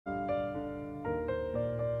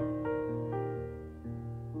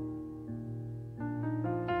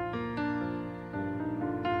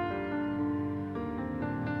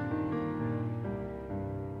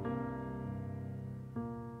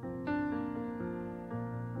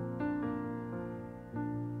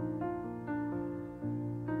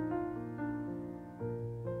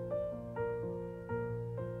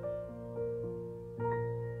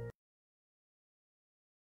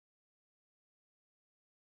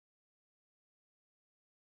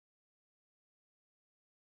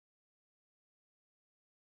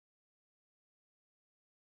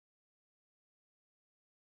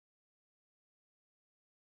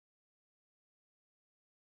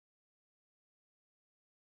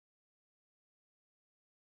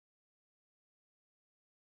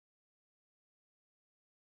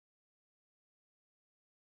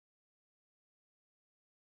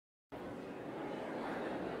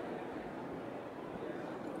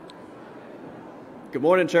Good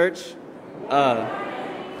morning, church. Well,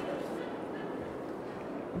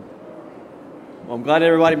 I'm glad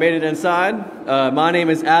everybody made it inside. My name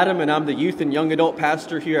is Adam, and I'm the youth and young adult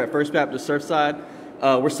pastor here at First Baptist Surfside.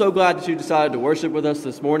 We're so glad that you decided to worship with us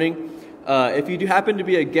this morning. If you do happen to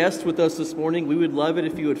be a guest with us this morning, we would love it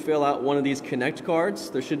if you would fill out one of these Connect cards.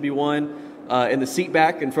 There should be one in the seat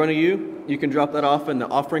back in front of you. You can drop that off in the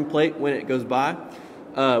offering plate when it goes by.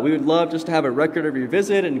 We would love just to have a record of your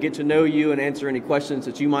visit and get to know you and answer any questions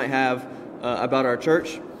that you might have about our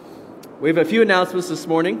church. We have a few announcements this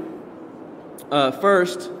morning.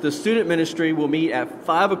 First, the student ministry will meet at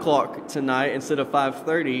 5 o'clock tonight instead of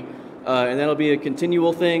 5:30, and that'll be a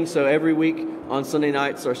continual thing. So every week on Sunday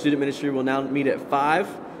nights, our student ministry will now meet at 5.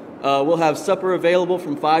 We'll have supper available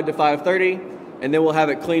from 5 to 5:30, and then we'll have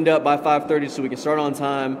it cleaned up by 5:30 so we can start on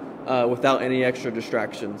time without any extra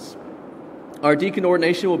distractions. Our deacon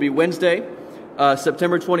ordination will be Wednesday,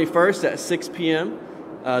 September 21st at 6 p.m.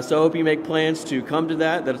 So I hope you make plans to come to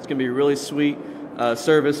that. That it's going to be a really sweet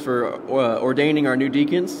service for ordaining our new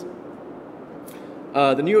deacons.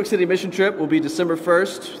 The New York City mission trip will be December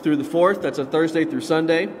 1st through the 4th. That's a Thursday through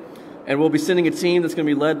Sunday. And we'll be sending a team that's going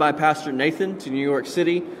to be led by Pastor Nathan to New York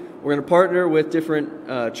City. We're going to partner with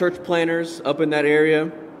different church planners up in that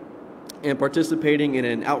area and participating in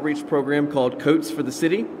an outreach program called Coats for the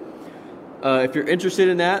City. If you're interested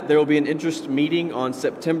in that, there will be an interest meeting on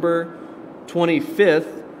September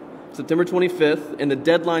 25th, and the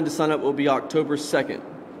deadline to sign up will be October 2nd.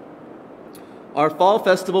 Our fall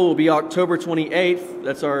festival will be October 28th.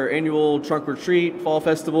 That's our annual trunk or treat fall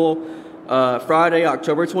festival, Friday,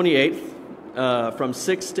 October 28th, from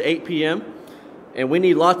 6 to 8 p.m. And we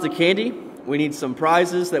need lots of candy. We need some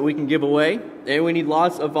prizes that we can give away, and we need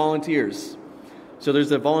lots of volunteers. So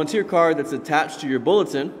there's a volunteer card that's attached to your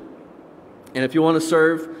bulletin. And if you want to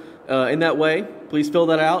serve in that way, please fill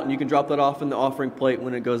that out, and you can drop that off in the offering plate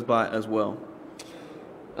when it goes by as well.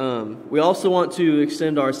 We also want to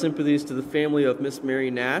extend our sympathies to the family of Miss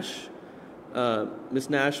Mary Nash. Miss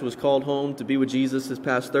Nash was called home to be with Jesus this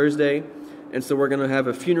past Thursday, and so we're going to have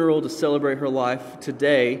a funeral to celebrate her life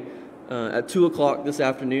today at 2 o'clock this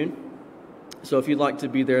afternoon. So if you'd like to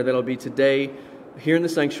be there, that'll be today here in the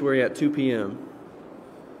sanctuary at 2 p.m.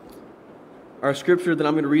 Our scripture that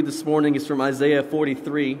I'm going to read this morning is from Isaiah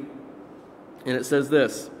 43, and it says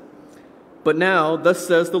this: "But now, thus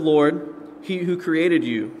says the Lord, He who created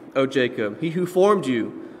you, O Jacob, He who formed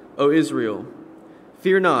you, O Israel,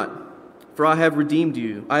 fear not, for I have redeemed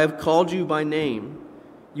you. I have called you by name.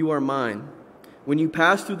 You are mine. When you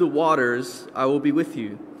pass through the waters, I will be with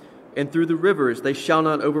you, and through the rivers they shall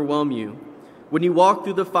not overwhelm you. When you walk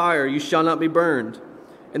through the fire, you shall not be burned,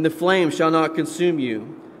 and the flame shall not consume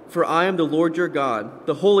you. For I am the Lord your God,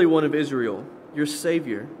 the Holy One of Israel, your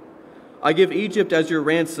Savior. I give Egypt as your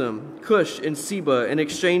ransom, Cush and Seba in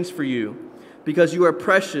exchange for you, because you are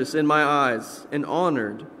precious in my eyes and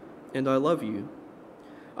honored, and I love you.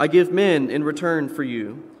 I give men in return for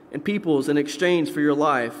you, and peoples in exchange for your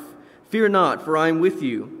life. Fear not, for I am with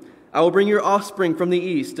you. I will bring your offspring from the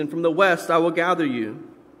east, and from the west I will gather you.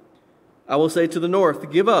 I will say to the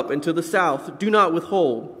north, give up, and to the south, do not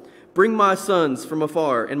withhold. Bring my sons from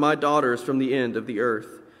afar, and my daughters from the end of the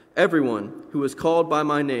earth. Everyone who is called by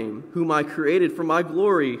my name, whom I created for my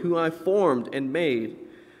glory, whom I formed and made.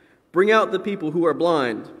 Bring out the people who are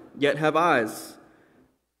blind, yet have eyes,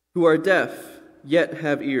 who are deaf, yet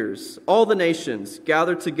have ears. All the nations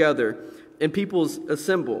gather together, and peoples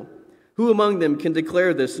assemble. Who among them can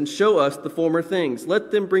declare this and show us the former things?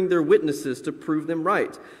 Let them bring their witnesses to prove them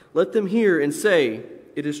right. Let them hear and say,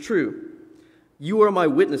 it is true. You are my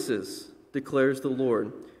witnesses, declares the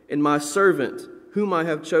Lord, and my servant, whom I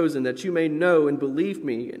have chosen, that you may know and believe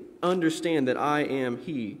me and understand that I am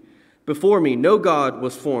He. Before me no God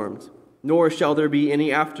was formed, nor shall there be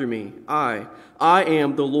any after me. I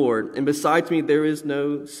am the Lord, and besides me there is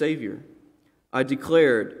no Savior. I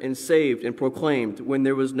declared and saved and proclaimed when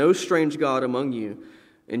there was no strange God among you,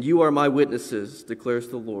 and you are my witnesses, declares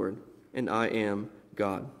the Lord, and I am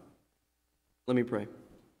God." Let me pray.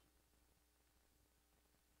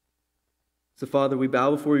 So, Father, we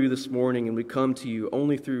bow before you this morning, and we come to you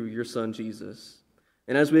only through your Son, Jesus.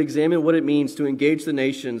 And as we examine what it means to engage the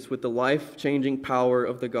nations with the life-changing power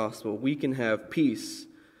of the gospel, we can have peace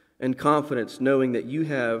and confidence knowing that you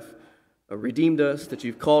have redeemed us, that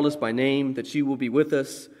you've called us by name, that you will be with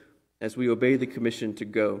us as we obey the commission to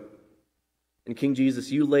go. And King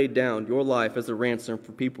Jesus, you laid down your life as a ransom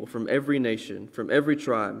for people from every nation, from every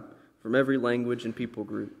tribe, from every language and people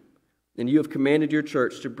group. And you have commanded your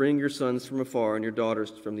church to bring your sons from afar and your daughters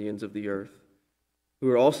from the ends of the earth, who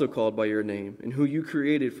are also called by your name, and who you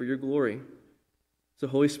created for your glory. So,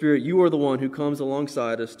 Holy Spirit, you are the one who comes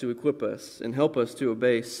alongside us to equip us and help us to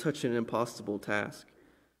obey such an impossible task.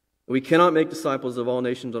 We cannot make disciples of all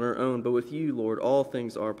nations on our own, but with you, Lord, all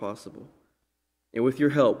things are possible. And with your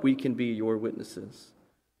help, we can be your witnesses.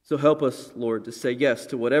 So help us, Lord, to say yes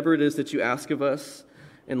to whatever it is that you ask of us.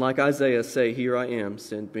 And like Isaiah, say, "Here I am,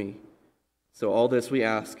 send me." So all this we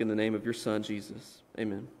ask in the name of your Son, Jesus.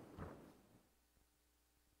 Amen.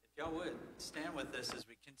 If y'all would, stand with us as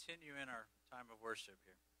we continue in our time of worship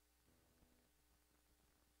here.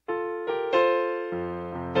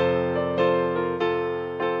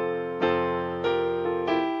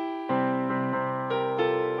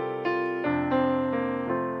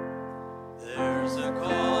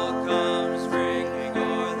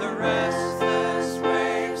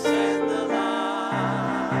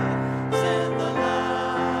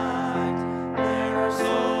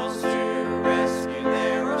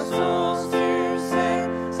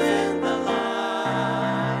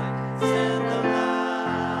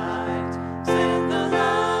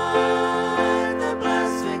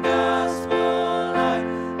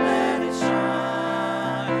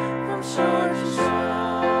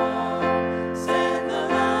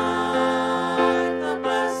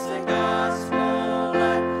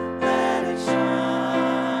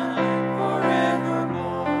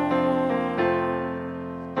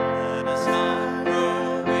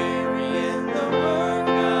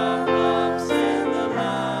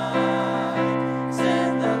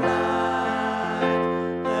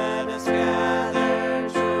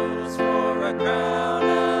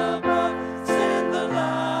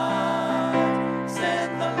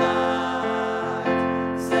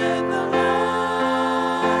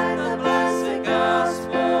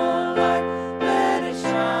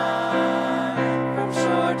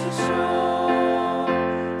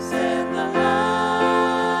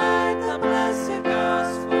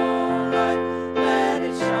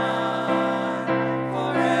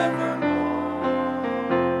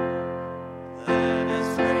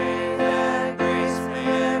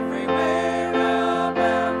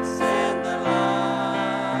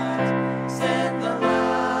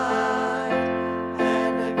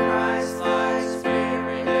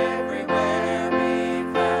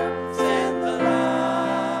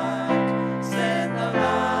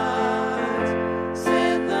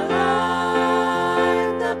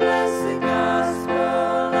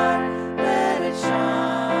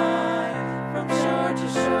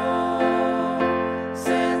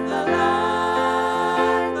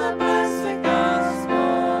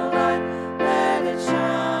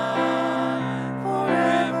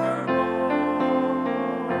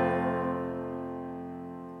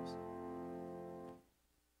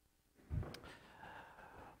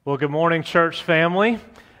 Well, good morning, church family.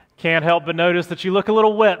 Can't help but notice that you look a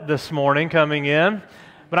little wet this morning coming in.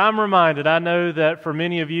 But I'm reminded, I know that for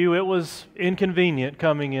many of you, it was inconvenient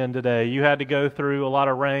coming in today. You had to go through a lot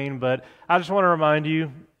of rain, but I just want to remind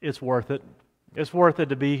you, it's worth it. It's worth it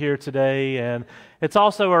to be here today, and it's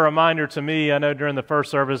also a reminder to me. I know during the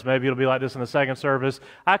first service, maybe it'll be like this in the second service,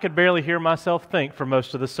 I could barely hear myself think for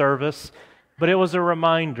most of the service, but it was a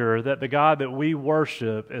reminder that the God that we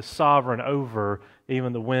worship is sovereign over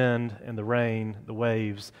even the wind and the rain, the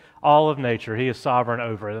waves, all of nature. He is sovereign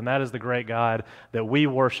over it, and that is the great God that we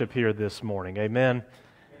worship here this morning. Amen.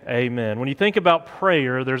 Amen. When you think about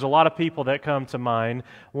prayer, there's a lot of people that come to mind.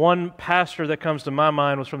 One pastor that comes to my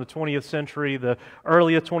mind was from the 20th century, the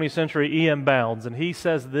earliest 20th century, E.M. Bounds, and he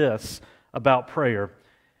says this about prayer.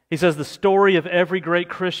 He says, "The story of every great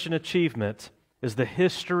Christian achievement is the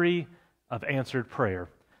history of answered prayer."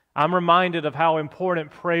 I'm reminded of how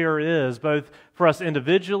important prayer is, both for us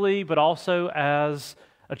individually, but also as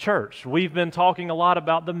a church. We've been talking a lot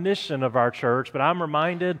about the mission of our church, but I'm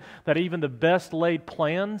reminded that even the best laid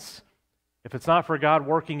plans, if it's not for God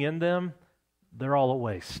working in them, they're all a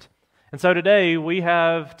waste. And so today we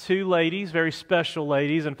have two ladies, very special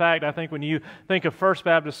ladies. In fact, I think when you think of First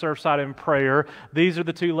Baptist Surfside in prayer, these are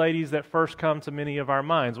the two ladies that first come to many of our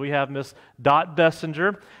minds. We have Miss Dot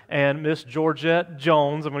Bessinger and Miss Georgette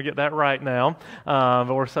Jones. I'm going to get that right now.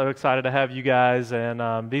 But we're so excited to have you guys.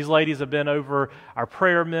 And these ladies have been over our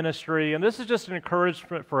prayer ministry. And this is just an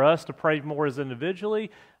encouragement for us to pray more as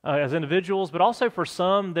individuals, but also for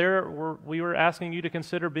some, we were asking you to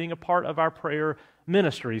consider being a part of our prayer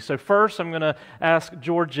ministry. So first, I'm going to ask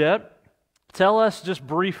Georgette, tell us just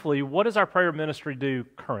briefly, what does our prayer ministry do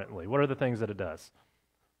currently? What are the things that it does?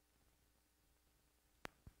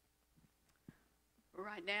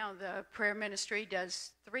 Right now, the prayer ministry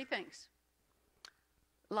does three things.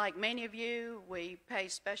 Like many of you, we pay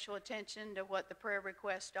special attention to what the prayer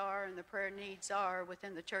requests are and the prayer needs are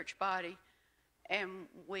within the church body. and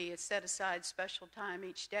we set aside special time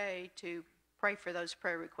each day to pray for those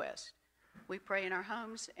prayer requests. We pray in our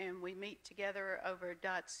homes, and we meet together over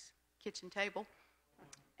Dot's kitchen table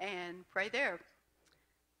and pray there.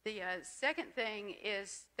 The second thing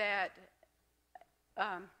is that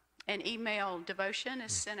an email devotion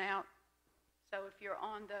is sent out. So if you're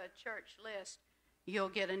on the church list, you'll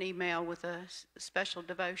get an email with a special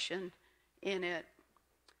devotion in it.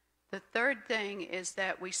 The third thing is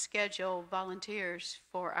that we schedule volunteers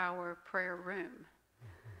for our prayer room.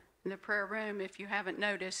 And the prayer room, if you haven't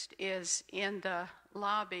noticed, is in the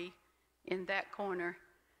lobby in that corner.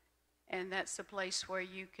 And that's the place where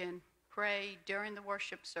you can pray during the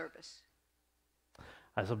worship service.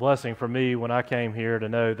 It's a blessing for me when I came here to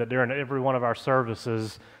know that during every one of our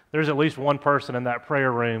services, there's at least one person in that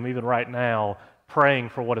prayer room, even right now, praying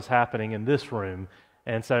for what is happening in this room.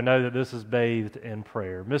 And so know that this is bathed in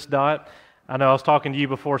prayer. Miss Dot, I know I was talking to you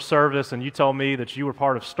before service, and you told me that you were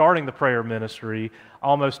part of starting the prayer ministry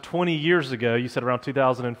almost 20 years ago. You said around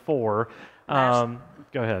 2004. Go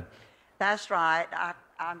ahead. That's right.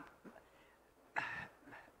 I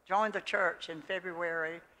joined the church in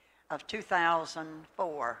February of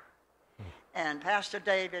 2004. And Pastor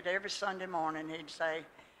David, every Sunday morning, he'd say,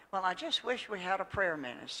 well, I just wish we had a prayer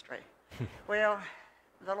ministry. Well,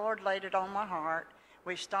 the Lord laid it on my heart.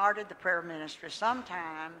 We started the prayer ministry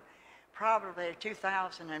sometime, probably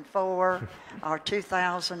 2004 or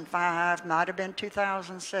 2005, might have been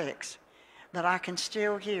 2006, but I can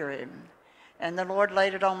still hear him. And the Lord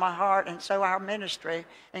laid it on my heart, and so our ministry,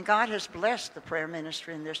 and God has blessed the prayer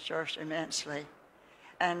ministry in this church immensely.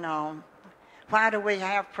 And why do we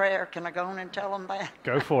have prayer? Can I go on and tell them that?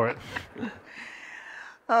 Go for it.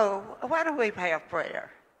 Oh, why do we have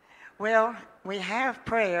prayer? Well, we have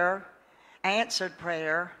prayer, answered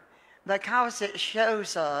prayer, because it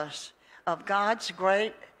shows us of God's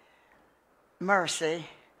great mercy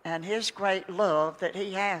and His great love that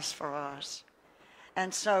He has for us.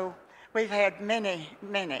 And so we've had many,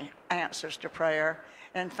 many answers to prayer.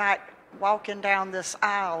 In fact, walking down this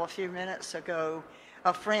aisle a few minutes ago,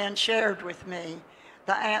 a friend shared with me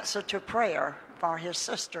the answer to prayer for his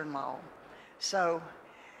sister-in-law. So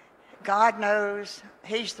God knows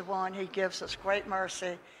He's the one who gives us great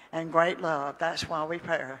mercy and great love. That's why we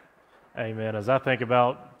pray. Amen. As I think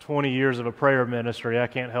about 20 years of a prayer ministry, I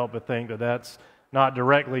can't help but think that that's not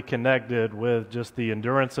directly connected with just the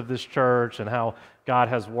endurance of this church and how God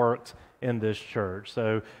has worked in this church.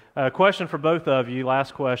 So a question for both of you,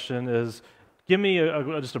 last question, is give me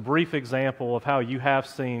just a brief example of how you have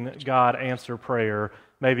seen God answer prayer,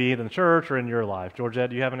 maybe in the church or in your life. Georgette,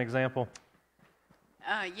 do you have an example?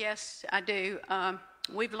 Yes, I do.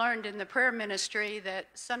 We've learned in the prayer ministry that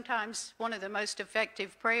sometimes one of the most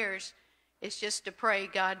effective prayers is just to pray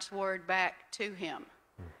God's word back to Him.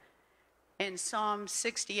 In Psalm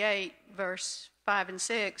 68, verse 5 and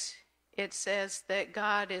 6, it says that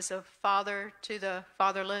God is a father to the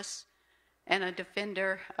fatherless and a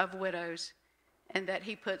defender of widows, and that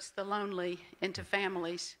He puts the lonely into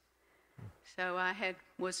families. So I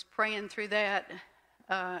was praying through that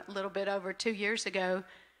a little bit over 2 years ago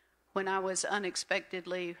when I was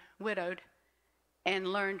unexpectedly widowed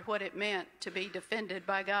and learned what it meant to be defended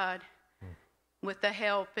by God with the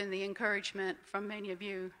help and the encouragement from many of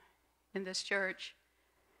you in this church.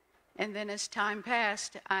 And then as time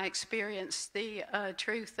passed, I experienced the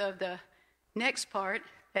truth of the next part,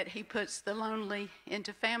 that He puts the lonely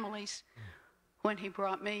into families, when He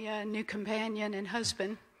brought me a new companion and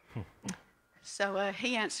husband. So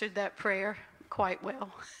He answered that prayer quite well.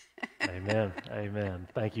 Amen. Amen.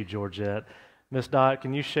 Thank you, Georgette. Miss Dot,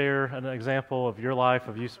 can you share an example of your life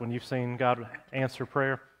of when you've seen God answer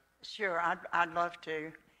prayer? Sure, I'd love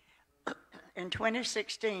to. In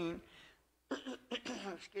 2016,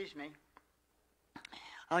 excuse me,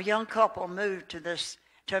 a young couple moved to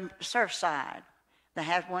Surfside. They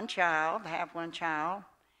have one child,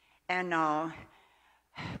 and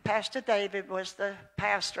Pastor David was the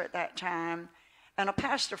pastor at that time, and a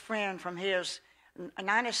pastor friend from his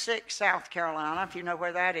 96 South Carolina, if you know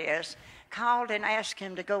where that is, called and asked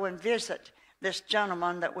him to go and visit this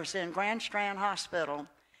gentleman that was in Grand Strand Hospital.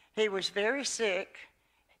 He was very sick.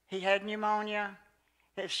 He had pneumonia.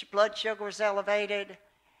 His blood sugar was elevated,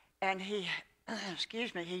 and he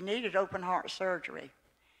needed open heart surgery.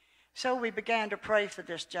 So we began to pray for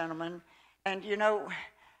this gentleman, and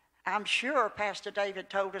I'm sure Pastor David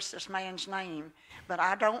told us this man's name, but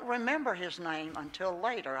I don't remember his name until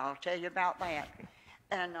later. I'll tell you about that.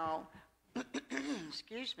 And,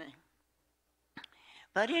 excuse me.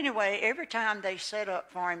 But anyway, every time they set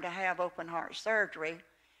up for him to have open heart surgery,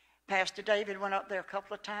 Pastor David went up there a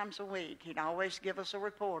couple of times a week. He'd always give us a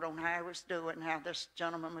report on how he was doing, how this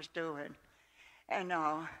gentleman was doing. And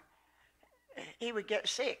he would get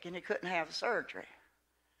sick and he couldn't have the surgery.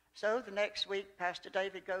 So the next week, Pastor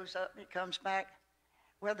David goes up and he comes back.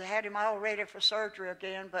 Well, they had him all ready for surgery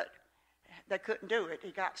again, but they couldn't do it.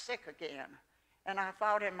 He got sick again. And I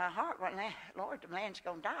thought in my heart, well, Lord, the man's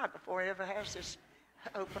going to die before he ever has this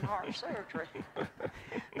open heart surgery.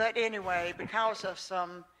 But anyway, because of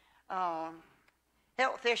some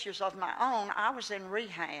health issues of my own, I was in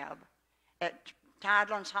rehab at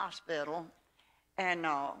Tidelands Hospital, and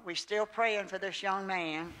we're still praying for this young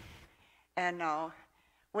man. And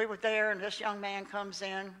we were there, and this young man comes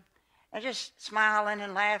in, and just smiling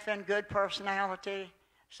and laughing, good personality,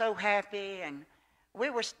 so happy. And we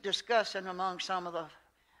were discussing among some of the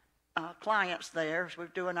clients there as we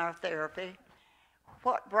were doing our therapy,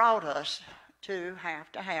 what brought us to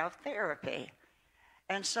have therapy.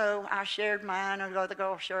 And so I shared mine, and the other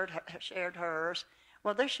girl shared hers.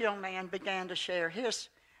 Well, this young man began to share his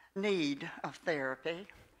need of therapy.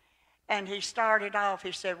 And he started off,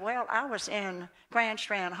 he said, well, I was in Grand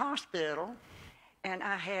Strand Hospital, and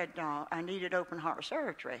I needed open heart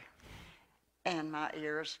surgery. And my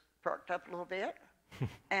ears perked up a little bit.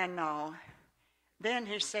 And then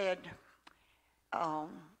he said,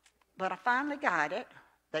 but I finally got it.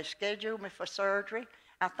 They scheduled me for surgery.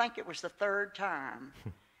 I think it was the third time.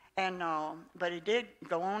 And but he did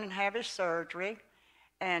go on and have his surgery.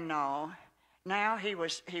 And now he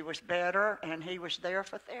was better, and he was there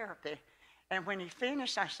for therapy. And when he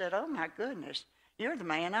finished, I said, oh, my goodness, you're the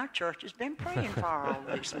man our church has been praying for all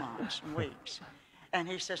these months and weeks. And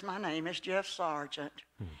he says, my name is Jeff Sargent.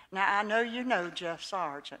 Now, I know you know Jeff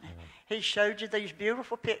Sargent. He showed you these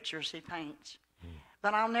beautiful pictures he paints.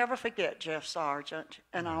 But I'll never forget Jeff Sargent,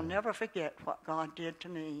 and I'll never forget what God did to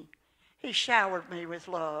me. He showered me with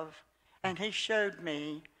love, and he showed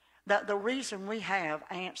me that the reason we have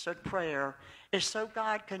answered prayer is so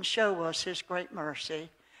God can show us his great mercy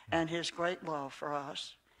and his great love for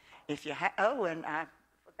us. And I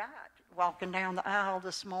forgot, walking down the aisle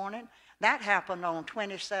this morning, that happened on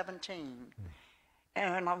 2017.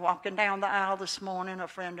 And I'm walking down the aisle this morning, a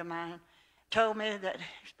friend of mine told me that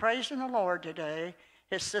he's praising the Lord today.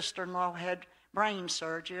 His sister-in-law had brain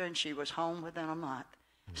surgery, and she was home within a month.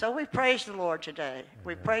 So we praise the Lord today.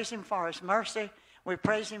 We praise him for his mercy. We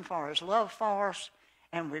praise him for his love for us.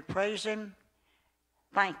 And we praise him,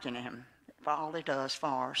 thanking him for all he does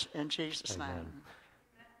for us. In Jesus' name.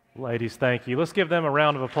 Ladies, thank you. Let's give them a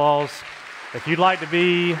round of applause. If you'd like to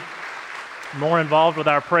be more involved with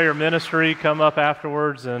our prayer ministry, come up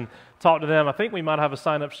afterwards and talk to them. I think we might have a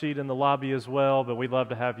sign-up sheet in the lobby as well, but we'd love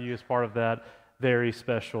to have you as part of that very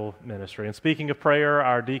special ministry. And speaking of prayer,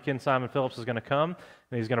 our deacon, Simon Phillips, is going to come,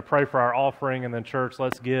 and he's going to pray for our offering, and then, church,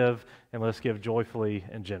 let's give, and let's give joyfully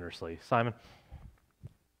and generously. Simon?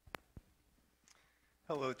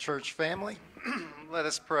 Hello, church family. Let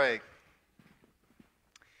us pray.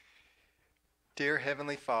 Dear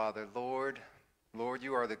Heavenly Father, Lord,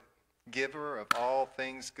 you are the giver of all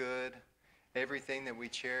things good. Everything that we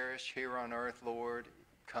cherish here on earth, Lord,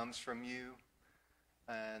 comes from you.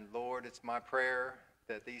 And Lord, it's my prayer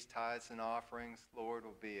that these tithes and offerings, Lord,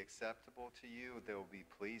 will be acceptable to you. They will be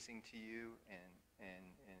pleasing to you. And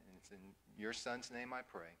it's in your Son's name I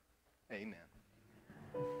pray. Amen.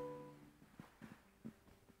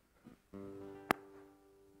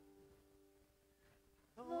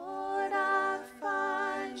 Lord, I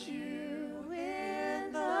find you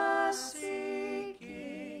in the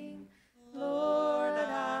seeking. Lord,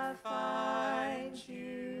 I find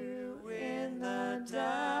you in the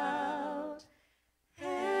doubt.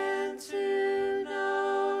 And to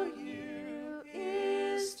know you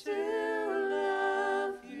is to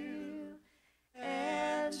love you,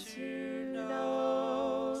 and to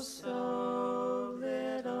know so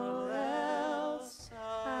little else.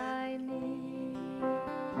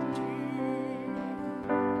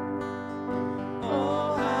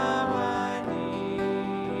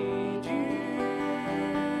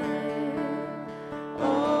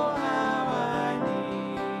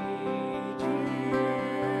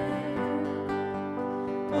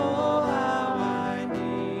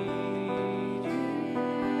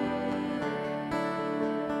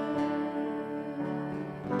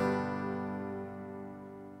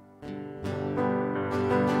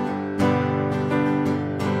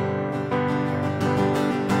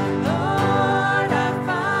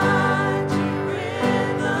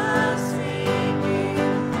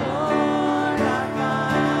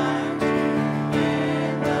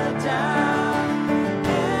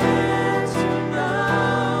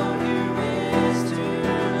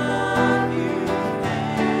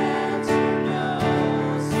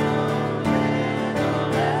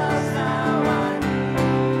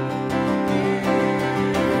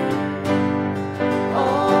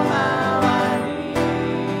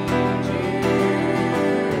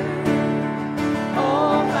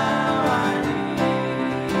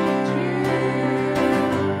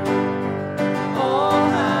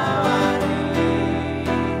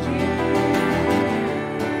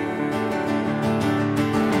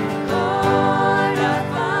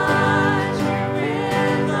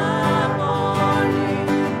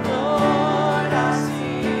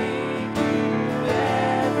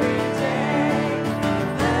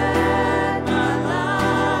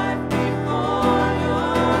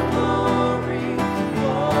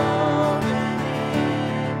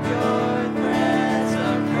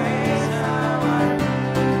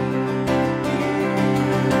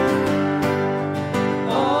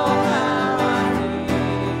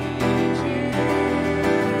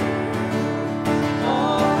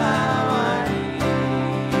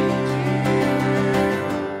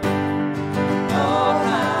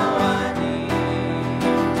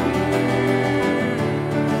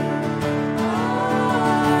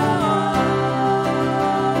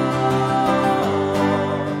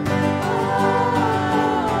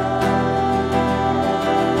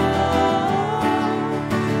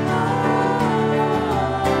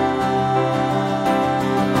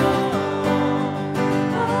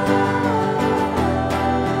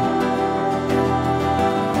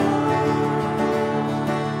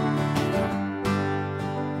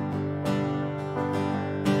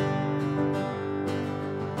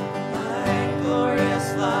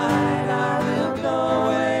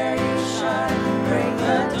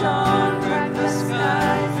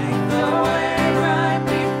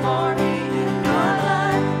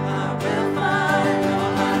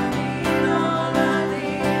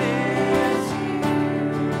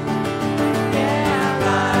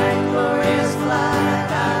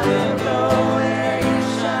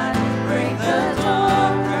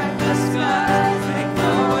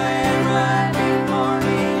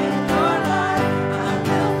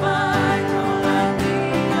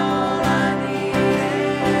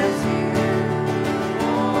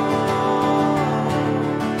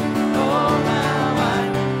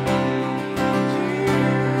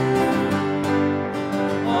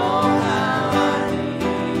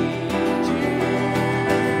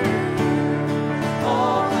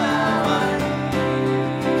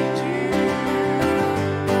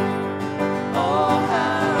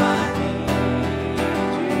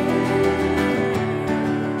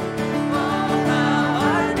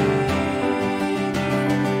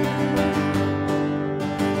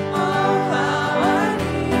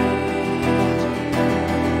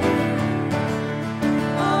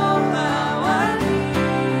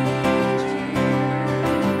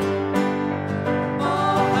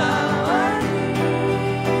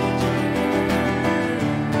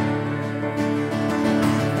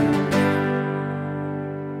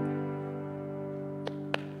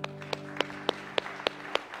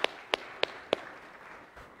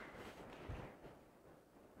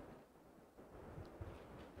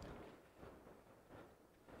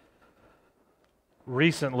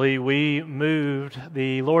 Recently, we moved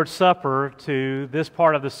the Lord's Supper to this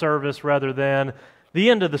part of the service rather than the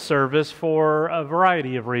end of the service for a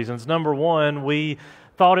variety of reasons. Number one, we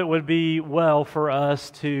thought it would be well for us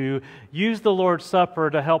to use the Lord's Supper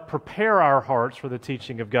to help prepare our hearts for the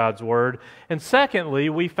teaching of God's Word. And secondly,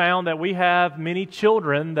 we found that we have many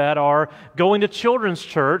children that are going to children's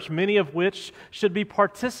church, many of which should be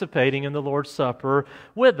participating in the Lord's Supper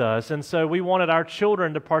with us. And so we wanted our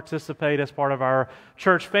children to participate as part of our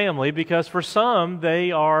church family, because for some,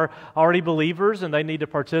 they are already believers and they need to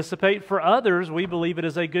participate. For others, we believe it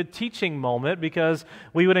is a good teaching moment, because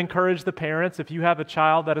we would encourage the parents, if you have a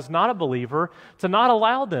child that is not a believer, to not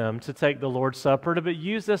allow them to take the Lord's Supper, but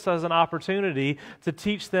use this as an opportunity to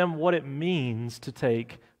teach them what it means to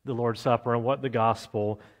take the Lord's Supper and what the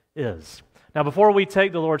gospel is. Now, before we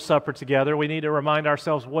take the Lord's Supper together, we need to remind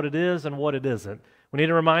ourselves what it is and what it isn't. We need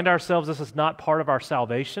to remind ourselves this is not part of our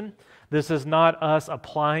salvation. This is not us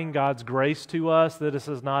applying God's grace to us. This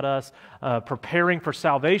is not us preparing for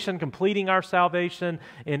salvation, completing our salvation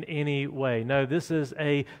in any way. No, this is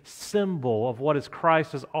a symbol of what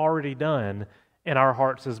Christ has already done in our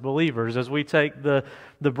hearts as believers. As we take the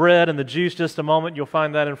bread and the juice just a moment, you'll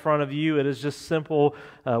find that in front of you. It is just simple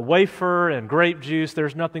wafer and grape juice.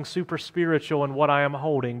 There's nothing super spiritual in what I am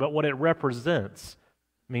holding, but what it represents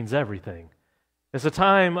means everything. It's a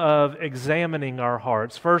time of examining our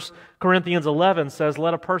hearts. 1 Corinthians 11 says,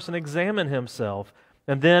 "Let a person examine himself,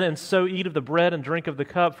 and then and so eat of the bread and drink of the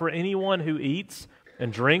cup. For anyone who eats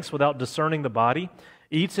and drinks without discerning the body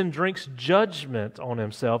eats and drinks judgment on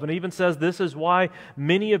himself." And even says, "This is why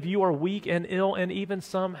many of you are weak and ill, and even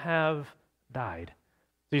some have died."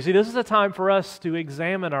 So you see, this is a time for us to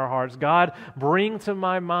examine our hearts. God, bring to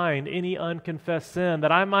my mind any unconfessed sin,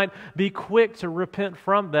 that I might be quick to repent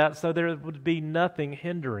from that, so there would be nothing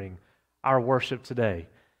hindering our worship today.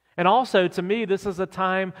 And also, to me, this is a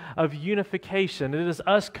time of unification. It is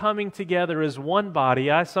us coming together as one body.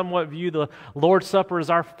 I somewhat view the Lord's Supper as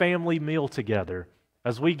our family meal together,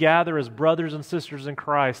 as we gather as brothers and sisters in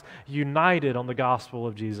Christ, united on the gospel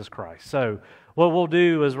of Jesus Christ. So what we'll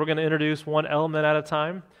do is we're going to introduce one element at a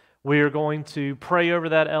time. We are going to pray over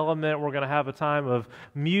that element. We're going to have a time of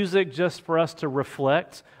music just for us to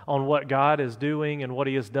reflect on what God is doing and what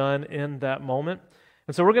He has done in that moment.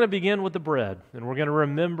 And so we're going to begin with the bread, and we're going to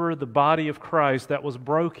remember the body of Christ that was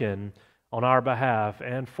broken on our behalf.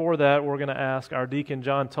 And for that, we're going to ask our deacon,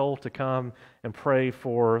 John Toll, to come and pray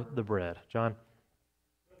for the bread. John?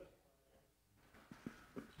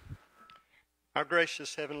 Our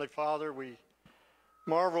gracious Heavenly Father, we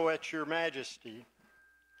marvel at your majesty.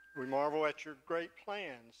 We marvel at your great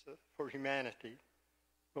plans for humanity.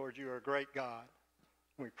 Lord, you are a great God.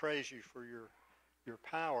 We praise you for your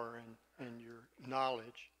power and your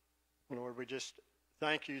knowledge. Lord, we just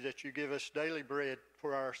thank you that you give us daily bread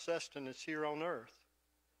for our sustenance here on earth,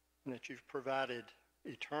 and that you've provided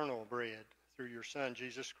eternal bread through your Son,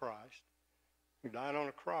 Jesus Christ, who died on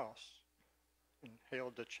a cross and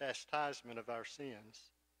held the chastisement of our sins.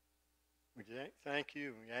 We thank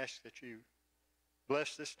you, and we ask that you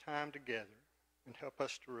bless this time together and help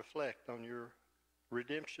us to reflect on your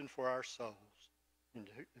redemption for our souls. And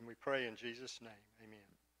we pray in Jesus' name. Amen.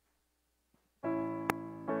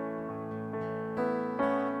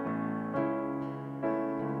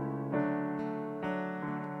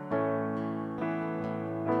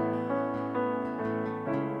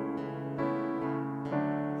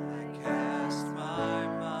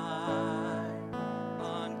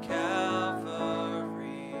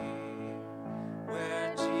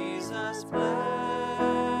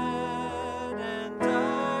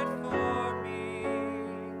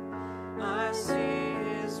 See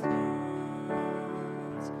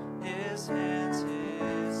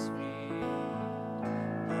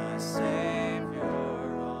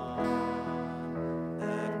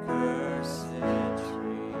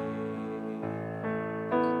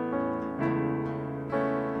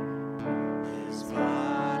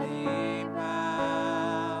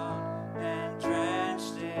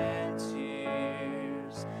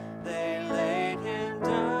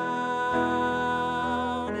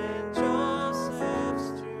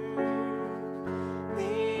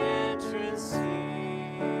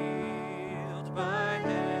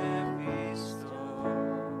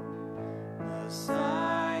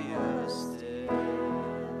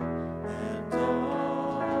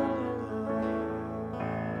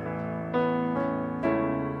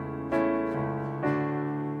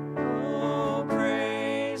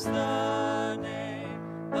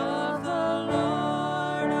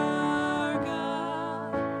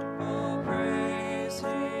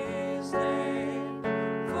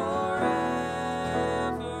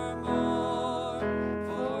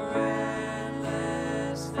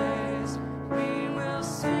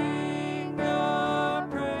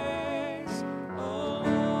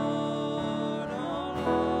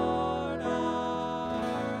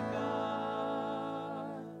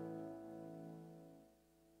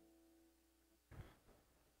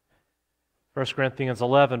 1 Corinthians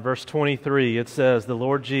 11, verse 23, it says, "The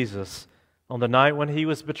Lord Jesus, on the night when he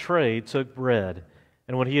was betrayed, took bread,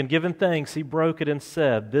 and when he had given thanks, he broke it and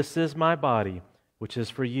said, 'This is my body, which is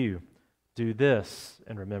for you. Do this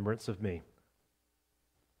in remembrance of me.'"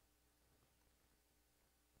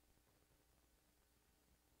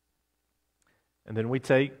 And then we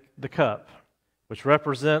take the cup, which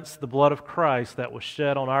represents the blood of Christ that was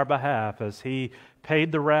shed on our behalf as he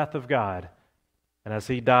paid the wrath of God and as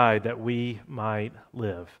he died that we might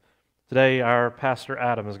live. Today, our Pastor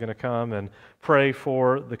Adam is going to come and pray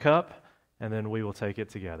for the cup, and then we will take it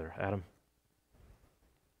together. Adam.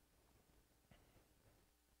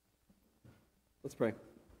 Let's pray.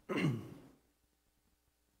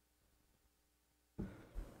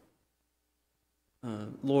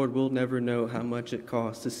 Lord, we'll never know how much it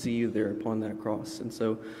costs to see you there upon that cross. And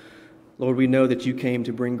so, Lord, we know that you came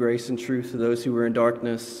to bring grace and truth to those who were in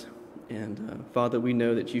darkness. And Father, we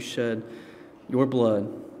know that you shed your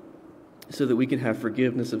blood so that we can have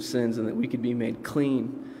forgiveness of sins and that we could be made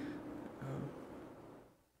clean.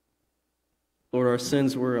 Lord, our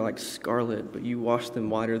sins were like scarlet, but you washed them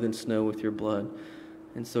whiter than snow with your blood.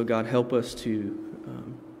 And so, God, help us to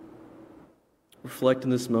reflect in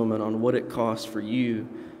this moment on what it costs for you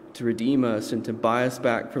to redeem us and to buy us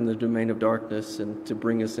back from the domain of darkness and to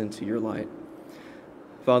bring us into your light.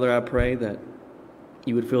 Father, I pray that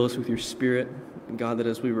you would fill us with your Spirit, and God, that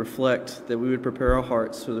as we reflect, that we would prepare our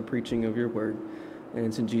hearts for the preaching of your word. And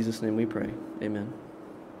it's in Jesus' name we pray. Amen.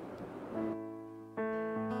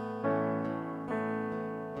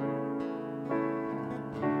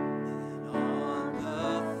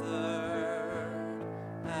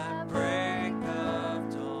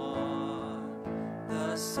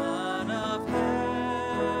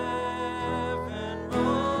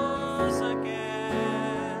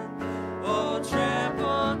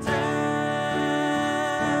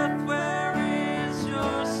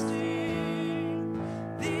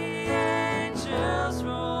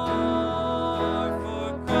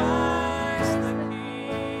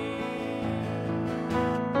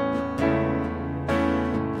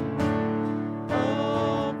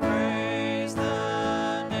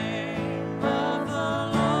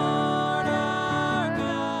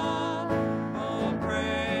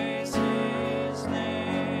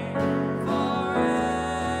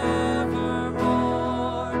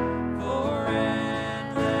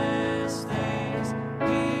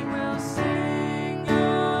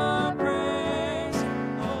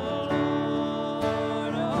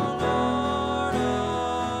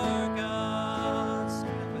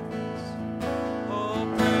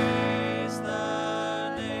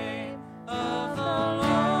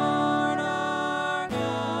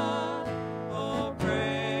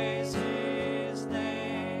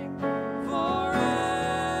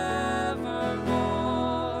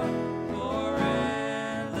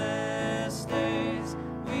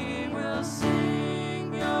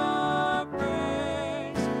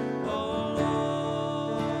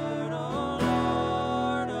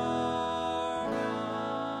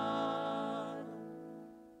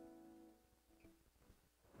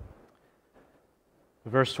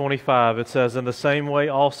 Verse 25, it says, "In the same way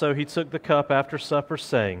also he took the cup after supper,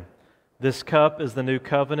 saying, 'This cup is the new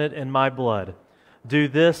covenant in my blood. Do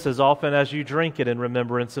this as often as you drink it in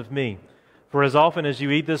remembrance of me. For as often as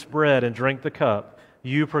you eat this bread and drink the cup,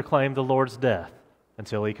 you proclaim the Lord's death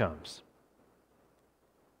until he comes.'"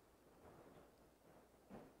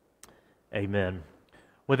 Amen.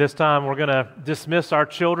 With this time, we're going to dismiss our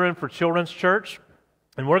children for Children's Church.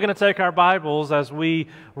 And we're going to take our Bibles as we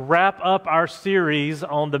wrap up our series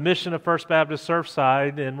on the mission of First Baptist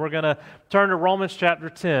Surfside, and we're going to turn to Romans chapter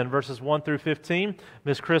 10, verses 1 through 15.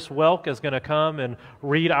 Miss Chris Welk is going to come and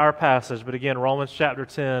read our passage. But again, Romans chapter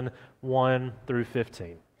 10, 1 through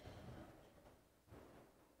 15.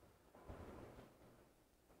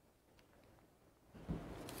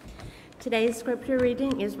 Today's scripture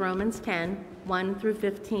reading is Romans 10, 1 through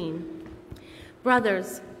 15.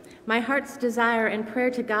 "Brothers, my heart's desire and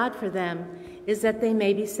prayer to God for them is that they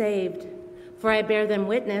may be saved. For I bear them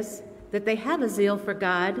witness that they have a zeal for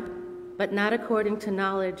God, but not according to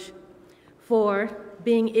knowledge. For,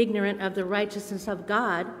 being ignorant of the righteousness of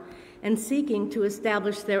God and seeking to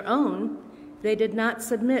establish their own, they did not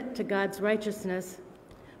submit to God's righteousness.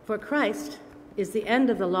 For Christ is the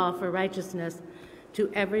end of the law for righteousness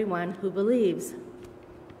to everyone who believes.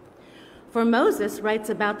 For Moses writes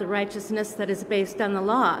about the righteousness that is based on the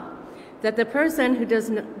law, that the person who does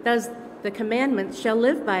the commandments shall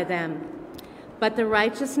live by them. But the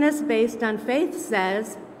righteousness based on faith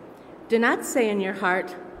says, 'Do not say in your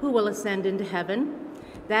heart, who will ascend into heaven?'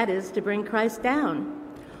 That is, to bring Christ down.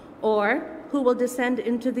 Or, who will descend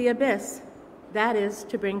into the abyss? that is,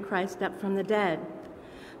 to bring Christ up from the dead.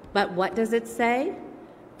 But what does it say?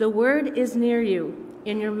 The word is near you,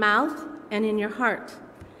 in your mouth and in your heart.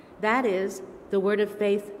 That is, the word of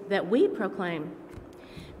faith that we proclaim.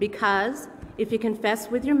 Because if you confess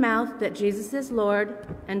with your mouth that Jesus is Lord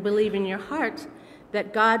and believe in your heart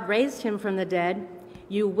that God raised him from the dead,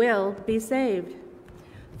 you will be saved.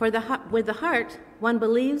 For with the heart one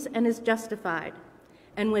believes and is justified,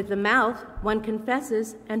 and with the mouth one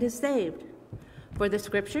confesses and is saved. For the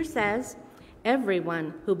scripture says,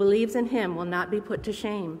 everyone who believes in him will not be put to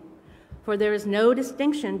shame. For there is no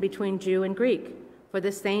distinction between Jew and Greek, for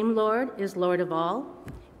the same Lord is Lord of all,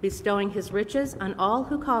 bestowing his riches on all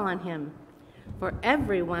who call on him. For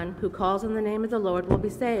everyone who calls on the name of the Lord will be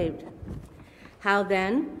saved. How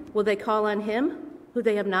then will they call on him who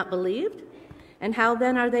they have not believed? And how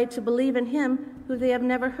then are they to believe in him who they have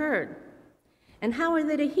never heard? And how are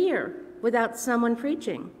they to hear without someone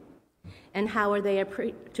preaching? And how are they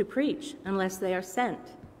to preach unless they are sent?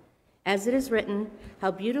 As it is written, how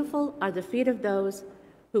beautiful are the feet of those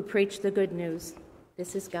who preach the good news.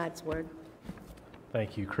 This is God's word.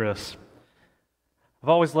 Thank you, Chris. I've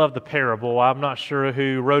always loved the parable. I'm not sure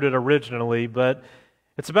who wrote it originally, but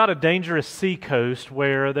it's about a dangerous seacoast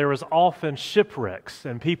where there was often shipwrecks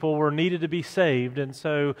and people were needed to be saved. And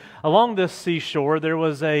so along this seashore, there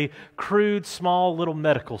was a crude, small little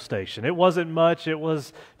medical station. It wasn't much. It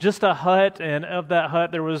was just a hut, and of that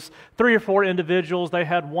hut, there was 3 or 4 individuals. They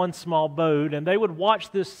had one small boat, and they would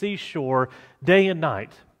watch this seashore day and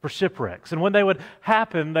night for shipwrecks. And when they would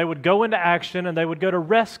happen, they would go into action and they would go to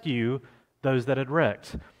rescue those that had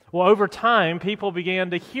wrecked. Well, over time, people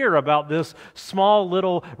began to hear about this small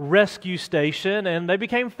little rescue station, and they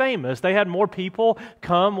became famous. They had more people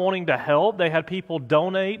come wanting to help. They had people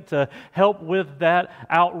donate to help with that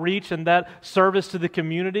outreach and that service to the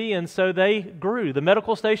community, and so they grew. The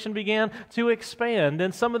medical station began to expand,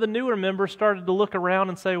 and some of the newer members started to look around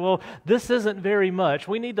and say, well, this isn't very much.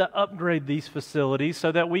 We need to upgrade these facilities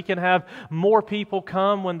so that we can have more people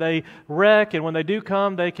come when they wreck, and when they do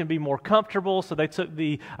come, they can be more comfortable. So they took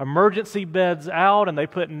the emergency beds out and they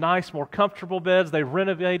put nice, more comfortable beds. They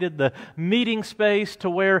renovated the meeting space to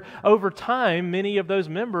where over time many of those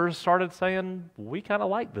members started saying, we kind of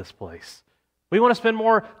like this place. We want to spend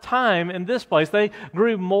more time in this place. They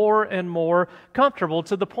grew more and more comfortable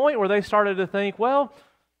to the point where they started to think, well,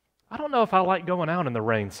 I don't know if I like going out in the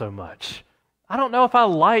rain so much. I don't know if I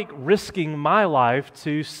like risking my life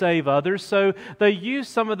to save others. So they used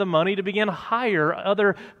some of the money to begin to hire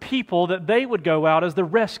other people that they would go out as the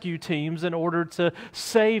rescue teams in order to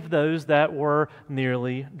save those that were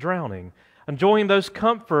nearly drowning. Enjoying those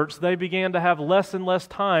comforts, they began to have less and less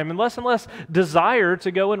time and less desire to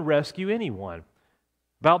go and rescue anyone.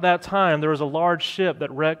 About that time, there was a large ship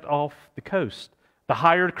that wrecked off the coast. The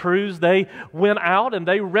hired crews, they went out and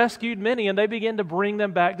they rescued many and they began to bring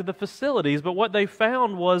them back to the facilities. But what they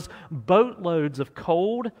found was boatloads of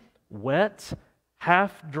cold, wet,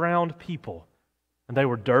 half-drowned people. And they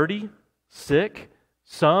were dirty, sick.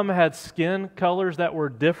 Some had skin colors that were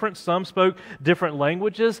different. Some spoke different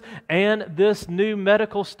languages. And this new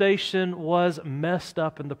medical station was messed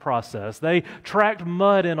up in the process. They tracked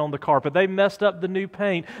mud in on the carpet. They messed up the new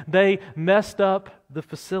paint. They messed up the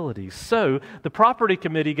facilities. So the property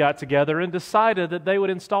committee got together and decided that they would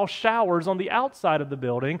install showers on the outside of the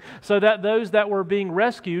building so that those that were being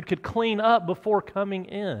rescued could clean up before coming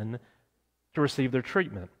in to receive their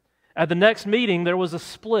treatment. At the next meeting, there was a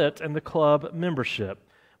split in the club membership.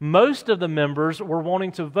 Most of the members were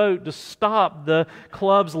wanting to vote to stop the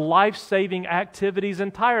club's life-saving activities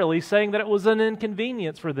entirely, saying that it was an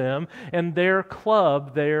inconvenience for them and their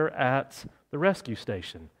club there at the rescue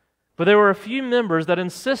station. But there were a few members that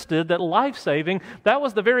insisted that life-saving, that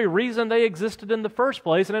was the very reason they existed in the first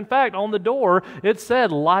place. And in fact, on the door, it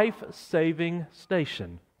said life-saving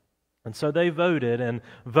station. And so they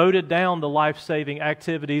voted down the life-saving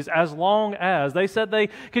activities as long as, they said they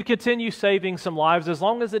could continue saving some lives as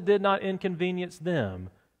long as it did not inconvenience them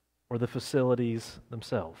or the facilities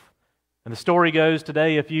themselves. And the story goes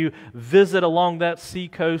today, if you visit along that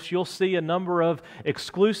seacoast, you'll see a number of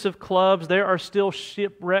exclusive clubs. There are still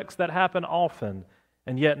shipwrecks that happen often,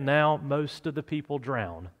 and yet now most of the people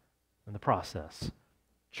drown in the process.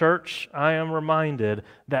 Church, I am reminded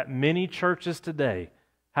that many churches today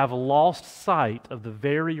have lost sight of the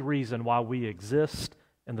very reason why we exist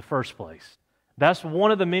in the first place. That's one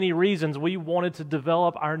of the many reasons we wanted to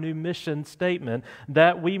develop our new mission statement,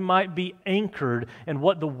 that we might be anchored in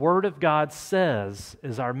what the Word of God says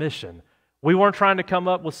is our mission. We weren't trying to come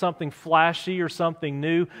up with something flashy or something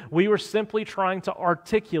new. We were simply trying to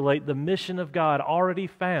articulate the mission of God already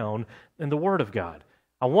found in the Word of God.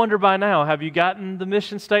 I wonder by now, have you gotten the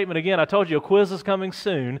mission statement? Again, I told you a quiz is coming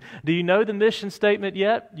soon. Do you know the mission statement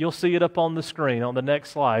yet? You'll see it up on the screen on the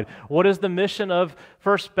next slide. What is the mission of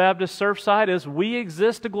First Baptist Surfside? Is we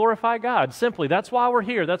exist to glorify God. Simply, that's why we're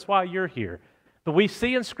here. That's why you're here. But we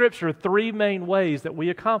see in Scripture three main ways that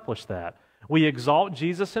we accomplish that. We exalt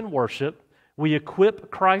Jesus in worship, we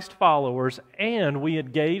equip Christ followers, and we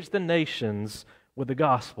engage the nations with the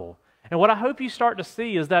gospel. And what I hope you start to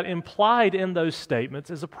see is that implied in those statements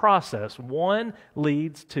is a process. One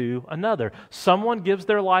leads to another. Someone gives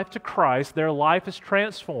their life to Christ, their life is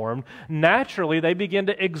transformed. Naturally, they begin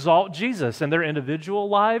to exalt Jesus in their individual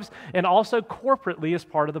lives and also corporately as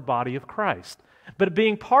part of the body of Christ. But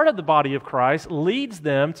being part of the body of Christ leads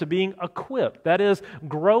them to being equipped. That is,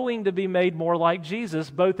 growing to be made more like Jesus,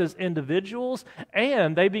 both as individuals,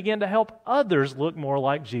 and they begin to help others look more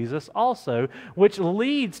like Jesus also, which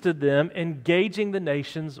leads to them engaging the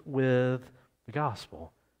nations with the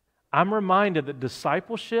gospel. I'm reminded that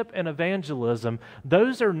discipleship and evangelism,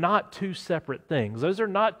 those are not two separate things. Those are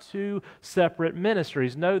not two separate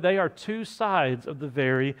ministries. No, they are two sides of the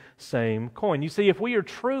very same coin. You see, if we are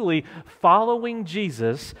truly following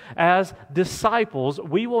Jesus as disciples,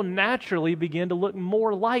 we will naturally begin to look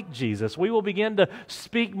more like Jesus. We will begin to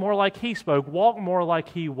speak more like He spoke, walk more like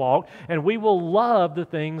He walked, and we will love the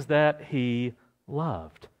things that He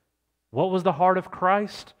loved. What was the heart of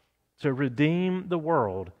Christ? To redeem the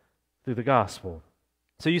world through the gospel.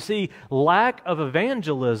 So you see, lack of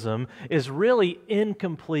evangelism is really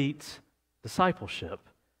incomplete discipleship.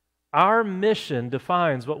 Our mission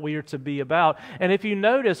defines what we are to be about. And if you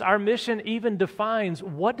notice, our mission even defines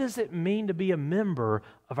what does it mean to be a member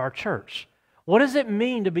of our church. What does it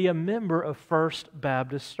mean to be a member of First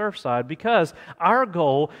Baptist Surfside? Because our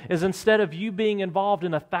goal is, instead of you being involved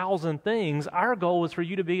in 1,000 things, our goal is for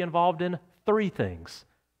you to be involved in 3 things.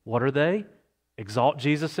 What are they? Exalt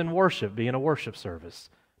Jesus in worship, be in a worship service.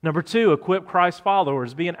 Number 2, equip Christ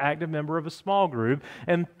followers, be an active member of a small group.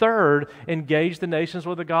 And third, engage the nations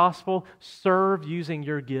with the gospel, serve using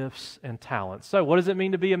your gifts and talents. So what does it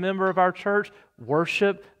mean to be a member of our church?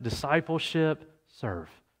 Worship, discipleship, serve.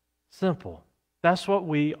 Simple. That's what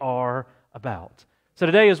we are about. So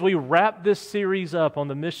today, as we wrap this series up on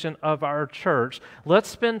the mission of our church, let's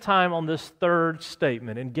spend time on this third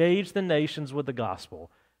statement, engage the nations with the gospel.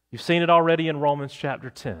 You've seen it already in Romans chapter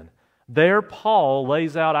 10. There, Paul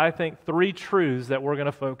lays out, I think, 3 truths that we're going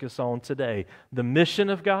to focus on today. The mission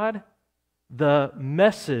of God, the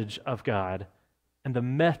message of God, and the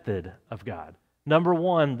method of God. Number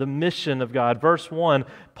 1, the mission of God. Verse 1,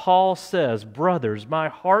 Paul says, "Brothers, my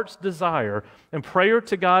heart's desire and prayer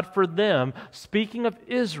to God for them," speaking of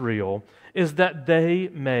Israel, "is that they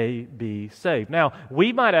may be saved." Now,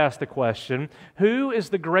 we might ask the question, who is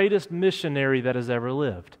the greatest missionary that has ever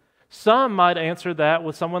lived? Some might answer that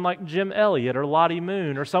with someone like Jim Elliot or Lottie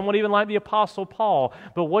Moon or someone even like the Apostle Paul.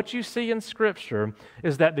 But what you see in Scripture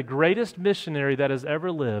is that the greatest missionary that has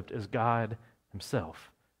ever lived is God Himself.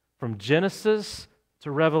 From Genesis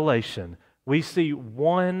to Revelation, we see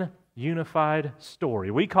one unified story.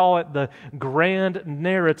 We call it the grand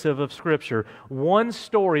narrative of Scripture. One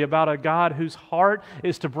story about a God whose heart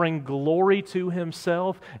is to bring glory to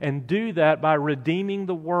Himself and do that by redeeming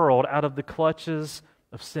the world out of the clutches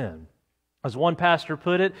of sin. As one pastor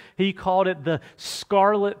put it, he called it the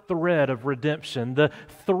scarlet thread of redemption, the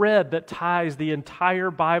thread that ties the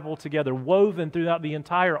entire Bible together, woven throughout the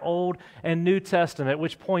entire Old and New Testament,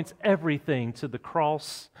 which points everything to the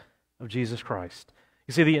cross of Jesus Christ.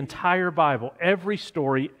 You see, the entire Bible, every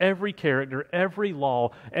story, every character, every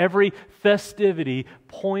law, every festivity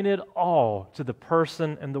pointed all to the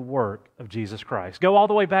person and the work of Jesus Christ. Go all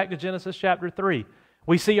the way back to Genesis chapter 3.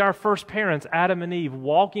 We see our first parents, Adam and Eve,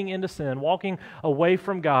 walking into sin, walking away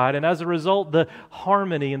from God, and as a result, the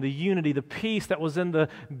harmony and the unity, the peace that was in the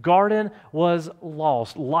garden was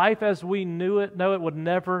lost. Life as we know it would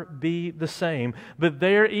never be the same. But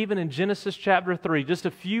there, even in Genesis chapter 3, just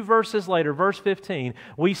a few verses later, verse 15,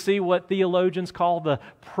 we see what theologians call the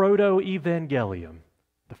proto-evangelium,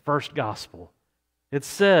 the first gospel. It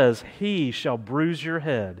says, "He shall bruise your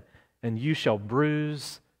head, and you shall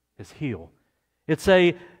bruise his heel." It's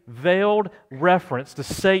a veiled reference to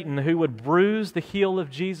Satan, who would bruise the heel of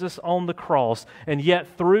Jesus on the cross, and yet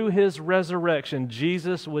through His resurrection,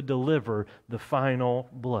 Jesus would deliver the final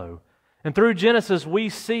blow. And through Genesis, we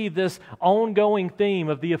see this ongoing theme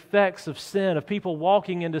of the effects of sin, of people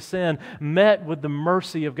walking into sin, met with the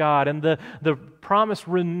mercy of God, and the promise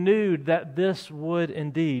renewed that this would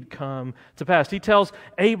indeed come to pass. He tells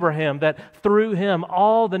Abraham that through him,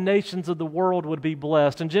 all the nations of the world would be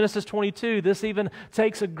blessed. In Genesis 22, this even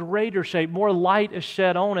takes a greater shape. More light is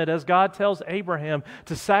shed on it as God tells Abraham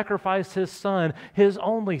to sacrifice his son, his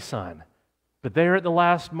only son. But there at the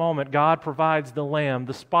last moment, God provides the lamb,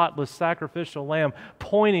 the spotless sacrificial lamb,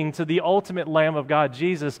 pointing to the ultimate Lamb of God,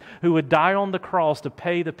 Jesus, who would die on the cross to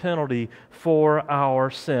pay the penalty for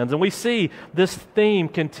our sins. And we see this theme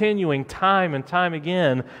continuing time and time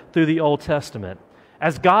again through the Old Testament,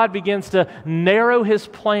 as God begins to narrow His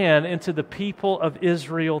plan into the people of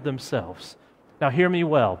Israel themselves. Now hear me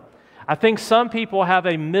well. I think some people have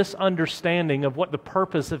a misunderstanding of what the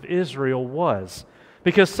purpose of Israel was.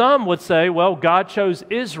 Because some would say, well, God chose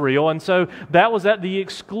Israel, and so that was at the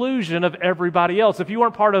exclusion of everybody else. If you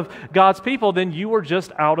weren't part of God's people, then you were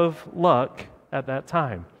just out of luck at that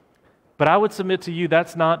time. But I would submit to you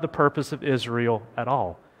that's not the purpose of Israel at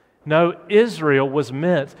all. No, Israel was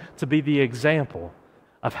meant to be the example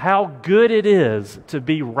of how good it is to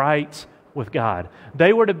be right with God.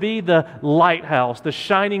 They were to be the lighthouse, the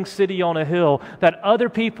shining city on a hill that other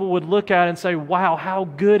people would look at and say, wow, how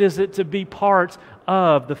good is it to be part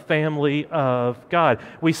of the family of God.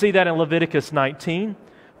 We see that in Leviticus 19,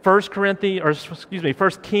 1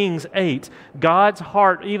 Kings 8. God's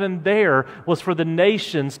heart even there was for the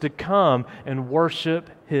nations to come and worship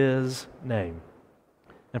His name.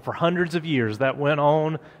 And for hundreds of years that went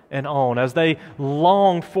on and on as they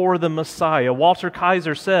longed for the Messiah. Walter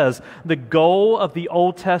Kaiser says the goal of the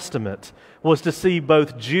Old Testament was to see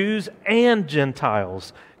both Jews and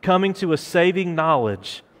Gentiles coming to a saving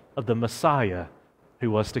knowledge of the Messiah who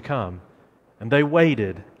was to come. And they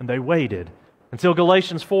waited until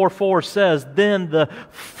Galatians 4:4 says, then the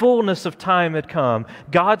fullness of time had come.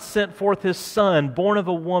 God sent forth His Son, born of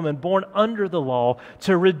a woman, born under the law,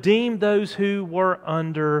 to redeem those who were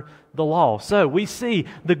under the law. So we see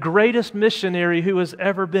the greatest missionary who has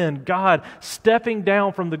ever been, God stepping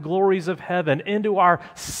down from the glories of heaven into our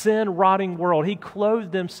sin-rotting world. He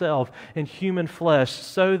clothed Himself in human flesh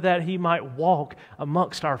so that He might walk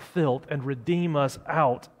amongst our filth and redeem us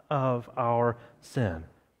out of our sin.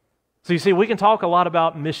 So you see, we can talk a lot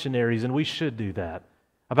about missionaries, and we should do that,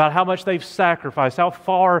 about how much they've sacrificed, how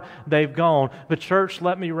far they've gone. But church,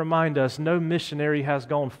 let me remind us, no missionary has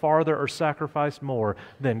gone farther or sacrificed more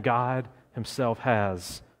than God Himself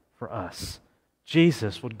has for us.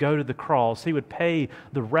 Jesus would go to the cross. He would pay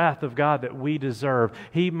the wrath of God that we deserve.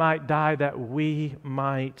 He might die that we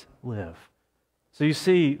might live. So you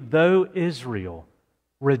see, though Israel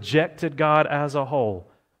rejected God as a whole,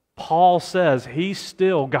 Paul says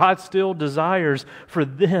God still desires for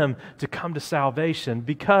them to come to salvation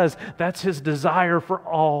because that's His desire for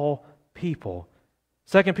all people.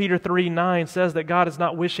 2 Peter 3:9 says that God is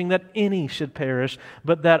not wishing that any should perish,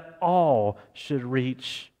 but that all should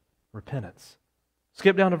reach repentance.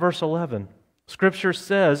 Skip down to verse 11. Scripture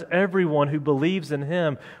says everyone who believes in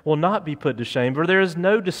Him will not be put to shame, for there is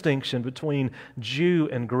no distinction between Jew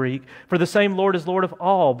and Greek. For the same Lord is Lord of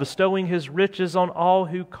all, bestowing His riches on all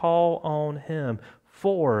who call on Him.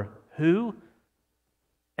 For who?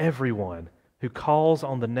 Everyone who calls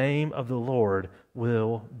on the name of the Lord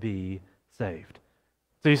will be saved.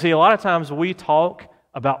 So you see, a lot of times we talk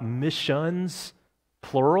about missions,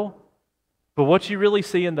 plural, but what you really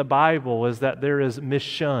see in the Bible is that there is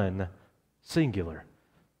mission, singular.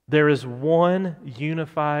 There is one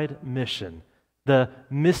unified mission, the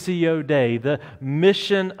Missio Dei, the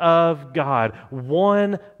mission of God,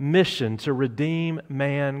 one mission to redeem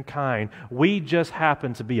mankind. We just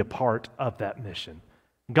happen to be a part of that mission.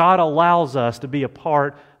 God allows us to be a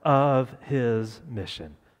part of His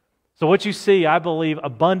mission. So what you see, I believe,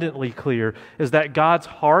 abundantly clear is that God's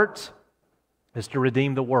heart is to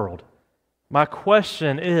redeem the world. My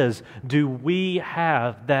question is, do we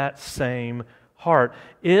have that same heart?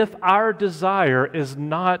 If our desire is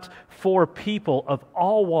not for people of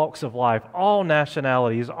all walks of life, all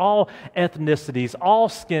nationalities, all ethnicities, all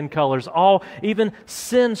skin colors, all even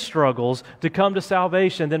sin struggles to come to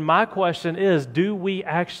salvation, then my question is, do we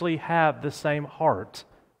actually have the same heart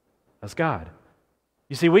as God?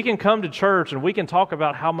 You see, we can come to church and we can talk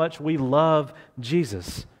about how much we love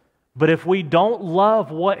Jesus. But if we don't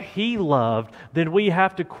love what He loved, then we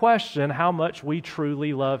have to question how much we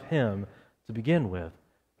truly love Him to begin with.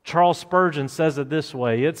 Charles Spurgeon says it this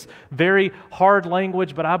way. It's very hard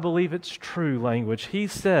language, but I believe it's true language. He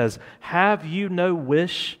says, have you no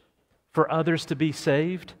wish for others to be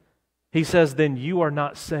saved? He says, then you are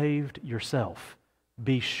not saved yourself.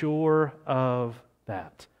 Be sure of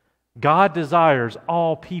that. God desires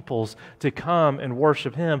all peoples to come and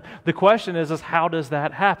worship Him. The question is how does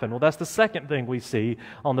that happen? Well, that's the second thing we see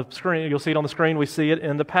on the screen. You'll see it on the screen. We see it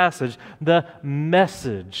in the passage. The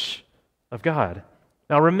message of God.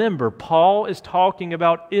 Now remember, Paul is talking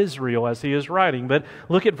about Israel as he is writing, but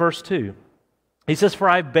look at verse 2. He says, "For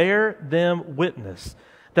I bear them witness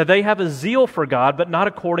that they have a zeal for God, but not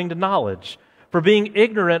according to knowledge. For being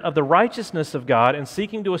ignorant of the righteousness of God and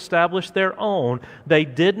seeking to establish their own, they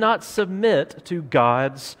did not submit to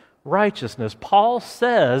God's righteousness." Paul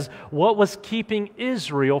says what was keeping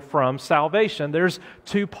Israel from salvation. There's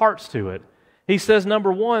two parts to it. He says,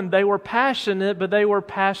 number one, they were passionate, but they were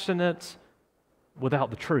passionate without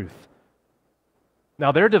the truth.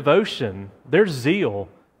 Now, their devotion, their zeal,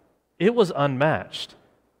 it was unmatched.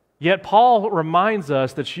 Yet Paul reminds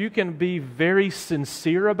us that you can be very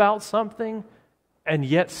sincere about something and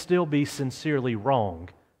yet still be sincerely wrong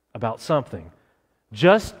about something.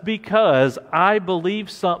 Just because I believe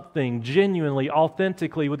something genuinely,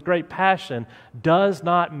 authentically, with great passion, does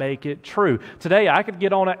not make it true. Today, I could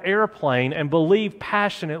get on an airplane and believe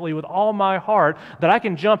passionately with all my heart that I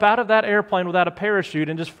can jump out of that airplane without a parachute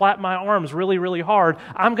and just flap my arms really, really hard.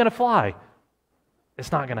 I'm going to fly.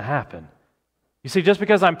 It's not going to happen. You see, just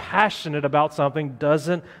because I'm passionate about something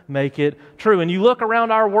doesn't make it true. And you look around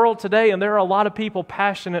our world today, and there are a lot of people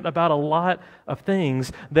passionate about a lot of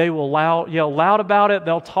things. They will yell loud about it.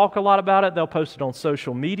 They'll talk a lot about it. They'll post it on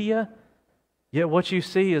social media. Yet what you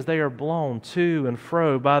see is they are blown to and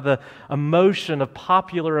fro by the emotion of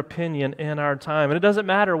popular opinion in our time. And it doesn't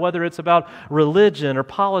matter whether it's about religion or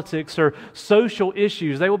politics or social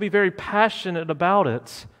issues. They will be very passionate about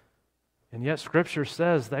it. And yet Scripture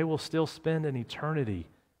says they will still spend an eternity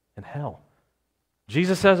in hell.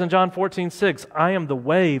 Jesus says in John 14:6, "I am the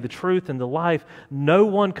way, the truth, and the life. No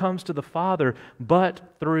one comes to the Father but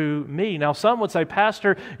through me." Now some would say,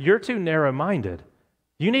 "Pastor, you're too narrow-minded.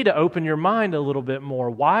 You need to open your mind a little bit more.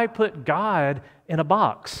 Why put God in a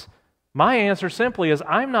box?" My answer simply is,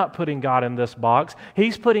 I'm not putting God in this box.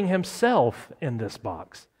 He's putting Himself in this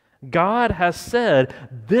box. God has said,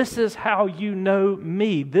 this is how you know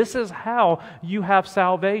me. This is how you have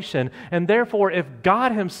salvation. And therefore, if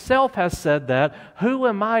God Himself has said that, who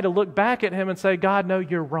am I to look back at Him and say, God, no,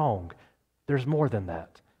 you're wrong. There's more than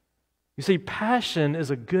that. You see, passion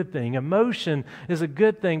is a good thing. Emotion is a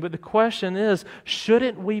good thing. But the question is,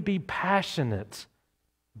 shouldn't we be passionate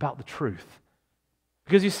about the truth?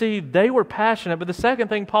 Because you see, they were passionate. But the second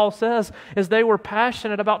thing Paul says is they were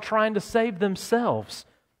passionate about trying to save themselves.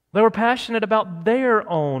 They were passionate about their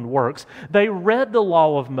own works. They read the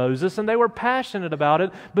law of Moses and they were passionate about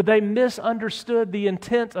it, but they misunderstood the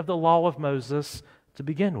intent of the law of Moses to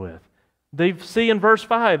begin with. They see in verse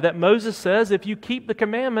 5 that Moses says, if you keep the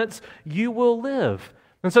commandments, you will live.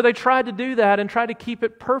 And so they tried to do that and tried to keep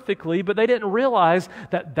it perfectly, but they didn't realize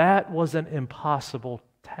that that was an impossible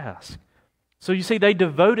task. So you see, they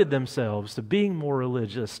devoted themselves to being more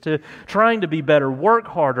religious, to trying to be better, work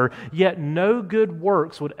harder, yet no good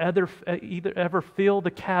works would ever fill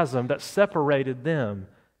the chasm that separated them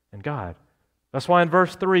and God. That's why in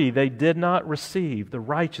verse 3, they did not receive the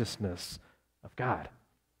righteousness of God.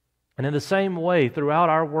 And in the same way, throughout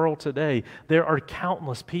our world today, there are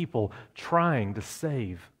countless people trying to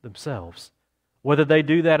save themselves. Whether they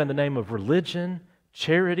do that in the name of religion,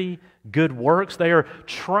 charity, good works. They are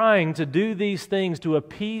trying to do these things to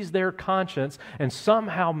appease their conscience and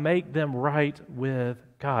somehow make them right with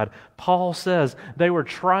God. Paul says they were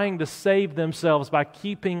trying to save themselves by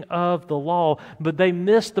keeping of the law, but they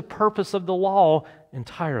missed the purpose of the law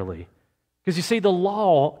entirely. Because you see, the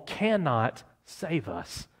law cannot save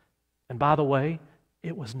us. And by the way,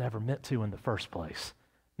 it was never meant to in the first place.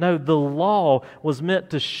 No, the law was meant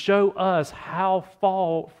to show us how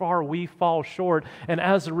far we fall short, and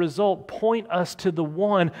as a result, point us to the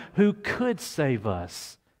one who could save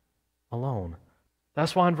us alone.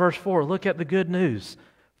 That's why in verse 4, look at the good news.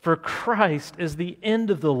 For Christ is the end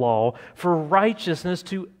of the law for righteousness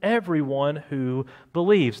to everyone who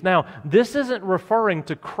believes. Now, this isn't referring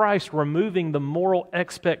to Christ removing the moral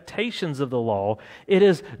expectations of the law. It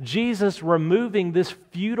is Jesus removing this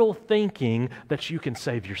futile thinking that you can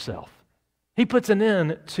save yourself. He puts an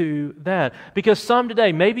end to that. Because some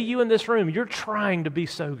today, maybe you in this room, you're trying to be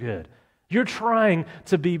so good. You're trying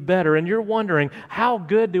to be better, and you're wondering, how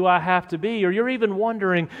good do I have to be? Or you're even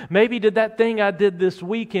wondering, maybe did that thing I did this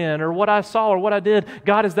weekend, or what I saw, or what I did,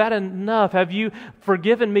 God, is that enough? Have you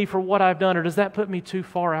forgiven me for what I've done, or does that put me too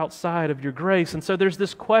far outside of your grace? And so there's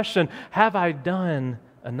this question, have I done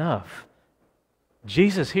enough?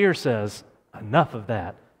 Jesus here says, enough of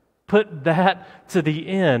that. Put that to the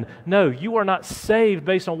end. No, you are not saved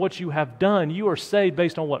based on what you have done. You are saved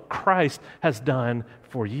based on what Christ has done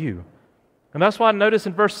for you. And that's why I notice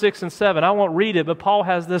in verse 6 and 7, I won't read it, but Paul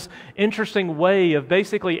has this interesting way of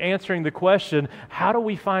basically answering the question, how do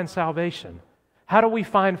we find salvation? How do we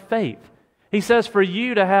find faith? He says for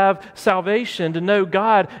you to have salvation, to know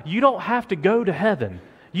God, you don't have to go to heaven.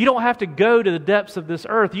 You don't have to go to the depths of this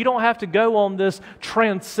earth. You don't have to go on this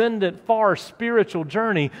transcendent, far spiritual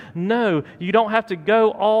journey. No, you don't have to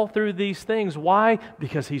go all through these things. Why?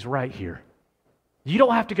 Because He's right here. You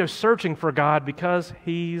don't have to go searching for God because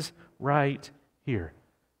He's right here.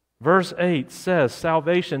 Verse 8 says,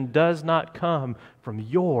 salvation does not come from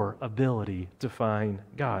your ability to find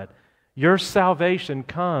God. Your salvation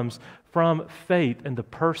comes from faith in the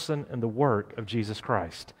person and the work of Jesus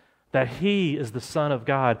Christ. That He is the Son of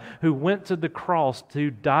God who went to the cross to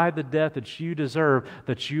die the death that you deserve,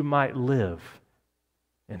 that you might live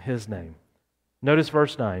in His name. Notice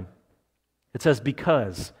verse 9. It says,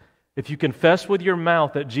 because if you confess with your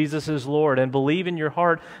mouth that Jesus is Lord and believe in your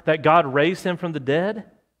heart that God raised Him from the dead,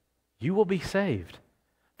 you will be saved.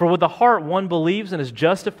 For with the heart one believes and is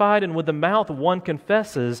justified, and with the mouth one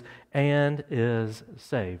confesses and is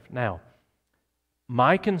saved. Now,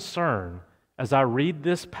 my concern as I read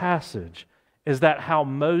this passage is that how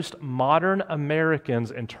most modern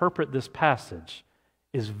Americans interpret this passage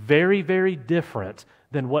is very, very different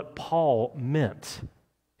than what Paul meant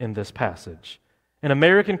in this passage. In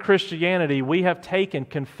American Christianity, we have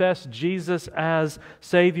confessed Jesus as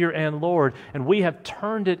Savior and Lord, and we have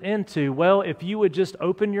turned it into, well, if you would just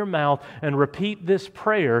open your mouth and repeat this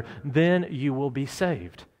prayer, then you will be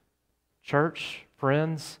saved. Church,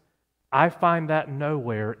 friends, I find that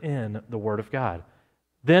nowhere in the Word of God.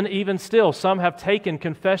 Then even still, some have taken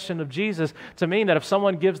confession of Jesus to mean that if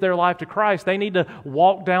someone gives their life to Christ, they need to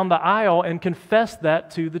walk down the aisle and confess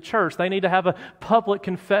that to the church. They need to have a public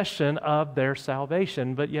confession of their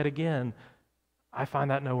salvation. But yet again, I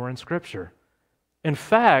find that nowhere in Scripture. In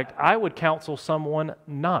fact, I would counsel someone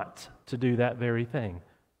not to do that very thing.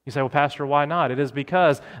 You say, well, Pastor, why not? It is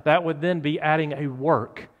because that would then be adding a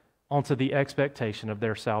work onto the expectation of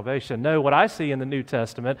their salvation. No, what I see in the New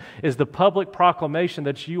Testament is the public proclamation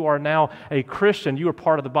that you are now a Christian, you are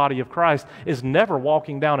part of the body of Christ, is never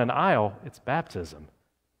walking down an aisle, it's baptism.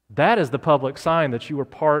 That is the public sign that you are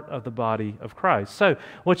part of the body of Christ. So,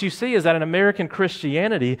 what you see is that in American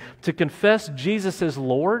Christianity, to confess Jesus as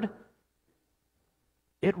Lord,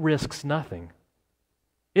 it risks nothing.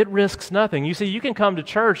 It risks nothing. You see, you can come to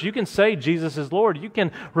church, you can say Jesus is Lord, you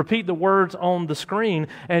can repeat the words on the screen,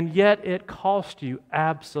 and yet it costs you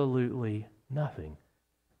absolutely nothing.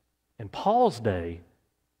 In Paul's day,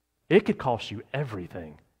 it could cost you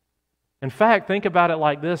everything. In fact, think about it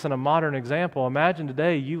like this in a modern example. Imagine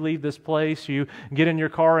today you leave this place, you get in your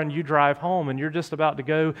car and you drive home, and you're just about to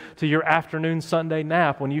go to your afternoon Sunday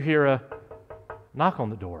nap when you hear a knock on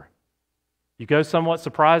the door. You go somewhat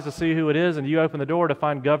surprised to see who it is, and you open the door to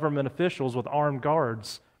find government officials with armed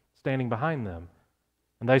guards standing behind them.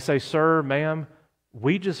 And they say, sir, ma'am,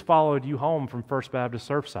 we just followed you home from First Baptist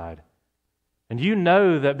Surfside. And you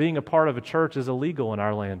know that being a part of a church is illegal in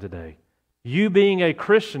our land today. You being a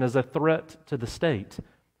Christian is a threat to the state.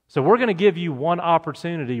 So we're going to give you one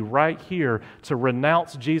opportunity right here to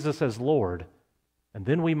renounce Jesus as Lord, and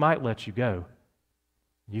then we might let you go.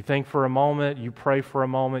 You think for a moment, you pray for a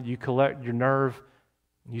moment, you collect your nerve,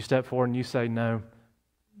 you step forward and you say, no,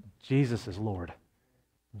 Jesus is Lord.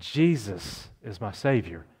 Jesus is my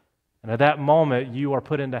Savior. And at that moment, you are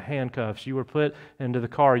put into handcuffs, you are put into the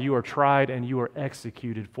car, you are tried, and you are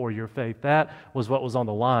executed for your faith. That was what was on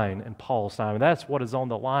the line in Paul's time. And that's what is on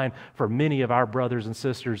the line for many of our brothers and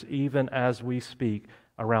sisters, even as we speak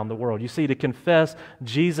around the world. You see, to confess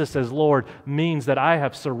Jesus as Lord means that I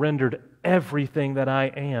have surrendered everything that I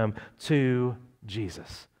am to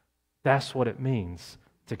Jesus. That's what it means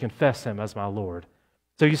to confess Him as my Lord.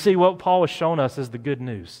 So you see, what Paul has shown us is the good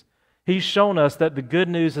news. He's shown us that the good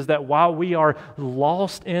news is that while we are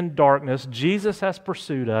lost in darkness, Jesus has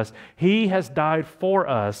pursued us. He has died for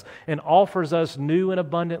us and offers us new and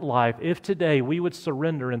abundant life if today we would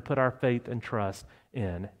surrender and put our faith and trust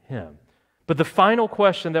in Him. But the final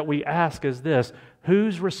question that we ask is this: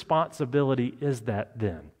 whose responsibility is that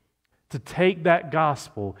then? To take that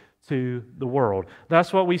gospel to the world.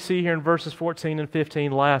 That's what we see here in verses 14 and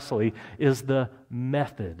 15, lastly, is the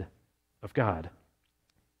method of God.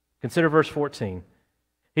 Consider verse 14.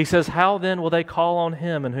 He says, how then will they call on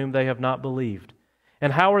Him in whom they have not believed?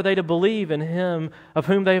 And how are they to believe in Him of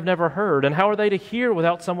whom they have never heard? And how are they to hear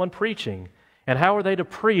without someone preaching? And how are they to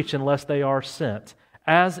preach unless they are sent?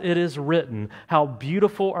 As it is written, how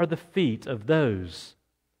beautiful are the feet of those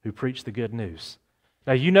who preach the good news.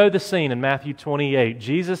 Now, you know the scene in Matthew 28.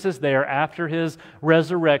 Jesus is there after his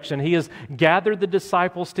resurrection. He has gathered the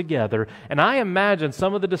disciples together, and I imagine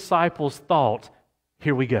some of the disciples thought,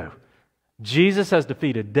 here we go. Jesus has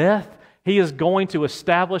defeated death. He is going to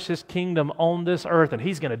establish his kingdom on this earth, and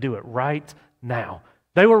he's going to do it right now.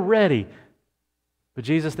 They were ready. But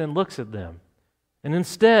Jesus then looks at them, and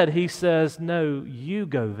instead he says, no, you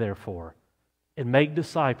go therefore and make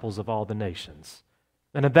disciples of all the nations.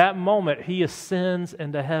 And at that moment, he ascends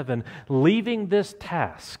into heaven, leaving this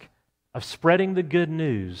task of spreading the good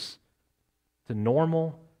news to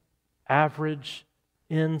normal, average,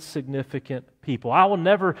 insignificant people. I will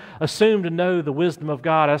never assume to know the wisdom of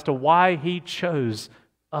God as to why he chose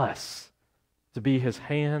us to be his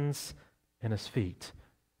hands and his feet.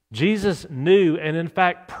 Jesus knew and in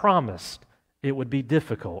fact promised it would be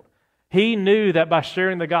difficult. He knew that by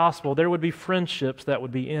sharing the gospel, there would be friendships that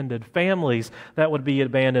would be ended, families that would be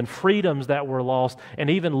abandoned, freedoms that were lost, and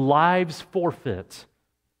even lives forfeit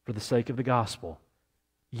for the sake of the gospel.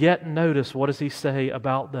 Yet notice, what does he say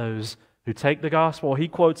about those who take the gospel? He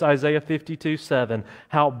quotes Isaiah 52:7,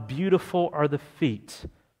 how beautiful are the feet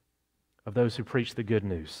of those who preach the good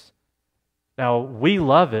news. Now, we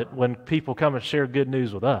love it when people come and share good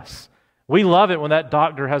news with us. We love it when that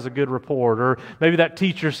doctor has a good report, or maybe that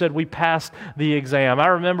teacher said we passed the exam. I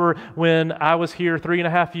remember when I was here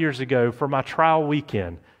 3.5 years ago for my trial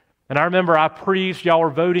weekend. And I remember I preached, y'all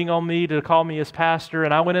were voting on me to call me as pastor,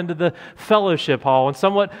 and I went into the fellowship hall and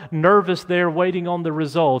somewhat nervous there waiting on the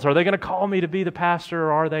results. Are they going to call me to be the pastor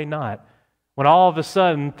or are they not? When all of a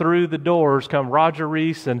sudden, through the doors come Roger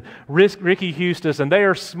Reese and Ricky Hustis, and they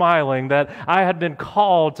are smiling that I had been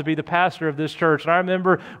called to be the pastor of this church. And I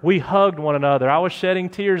remember we hugged one another. I was shedding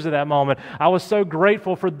tears at that moment. I was so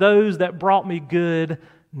grateful for those that brought me good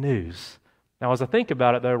news. Now, as I think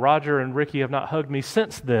about it, though, Roger and Ricky have not hugged me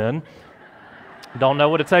since then. Don't know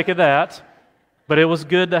what to take of that, but it was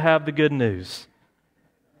good to have the good news.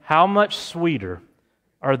 How much sweeter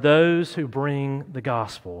are those who bring the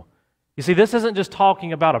gospel? You see, this isn't just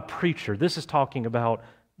talking about a preacher. This is talking about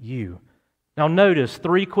you. Now notice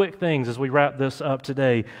 3 quick things as we wrap this up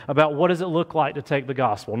today about what does it look like to take the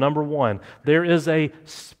gospel. Number 1, there is a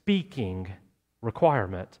speaking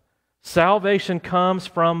requirement. Salvation comes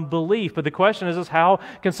from belief, but the question is how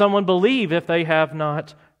can someone believe if they have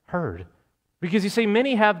not heard? Because you see,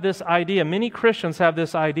 many have this idea, many Christians have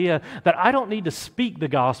this idea that I don't need to speak the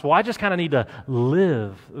gospel, I just kind of need to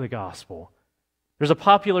live the gospel. There's a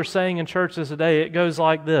popular saying in churches today, it goes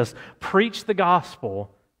like this: preach the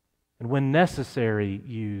gospel, and when necessary,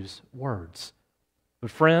 use words.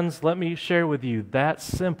 But friends, let me share with you, that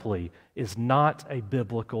simply is not a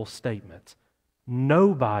biblical statement.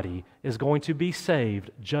 Nobody is going to be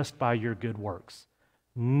saved just by your good works.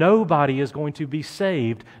 Nobody is going to be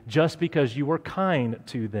saved just because you were kind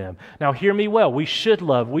to them. Now, hear me well. We should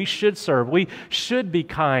love. We should serve. We should be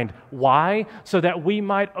kind. Why? So that we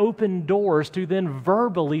might open doors to then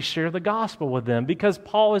verbally share the gospel with them. Because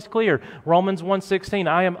Paul is clear. Romans 1:16,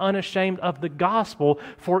 I am unashamed of the gospel,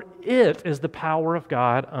 for it is the power of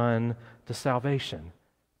God unto salvation.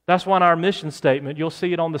 That's why in our mission statement, you'll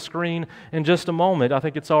see it on the screen in just a moment. I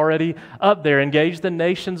think it's already up there. Engage the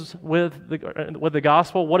nations with the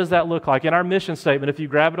gospel. What does that look like? In our mission statement, if you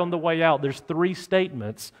grab it on the way out, there's 3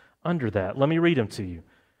 statements under that. Let me read them to you.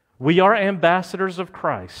 We are ambassadors of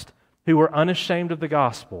Christ who are unashamed of the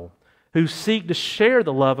gospel, who seek to share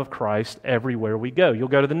the love of Christ everywhere we go. You'll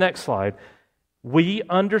go to the next slide. We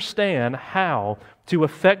understand how to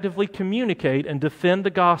effectively communicate and defend the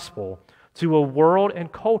gospel to a world and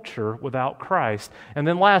culture without Christ. And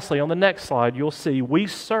then lastly, on the next slide, you'll see we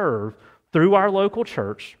serve through our local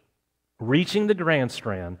church, reaching the Grand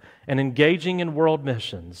Strand and engaging in world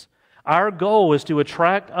missions. Our goal is to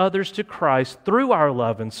attract others to Christ through our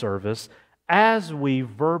love and service as we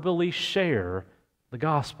verbally share the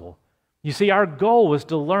gospel. You see, our goal is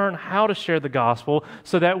to learn how to share the gospel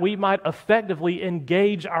so that we might effectively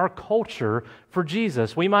engage our culture for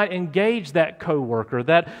Jesus. We might engage that coworker,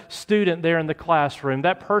 that student there in the classroom,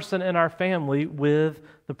 that person in our family with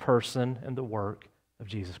the person and the work of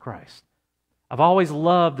Jesus Christ. I've always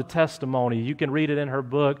loved the testimony. You can read it in her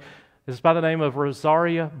book. It's by the name of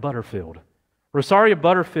Rosaria Butterfield. Rosaria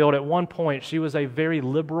Butterfield, at one point, she was a very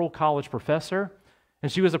liberal college professor.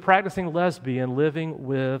 And she was a practicing lesbian living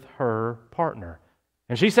with her partner.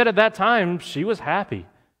 And she said at that time she was happy.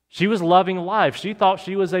 She was loving life. She thought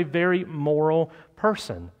she was a very moral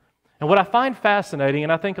person. And what I find fascinating,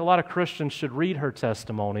 and I think a lot of Christians should read her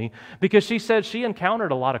testimony, because she said she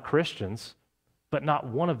encountered a lot of Christians, but not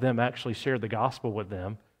one of them actually shared the gospel with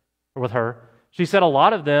them or with her. She said a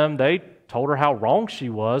lot of them, they told her how wrong she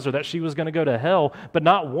was or that she was going to go to hell, but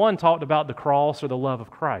not one talked about the cross or the love of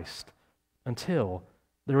Christ until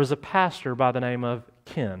there was a pastor by the name of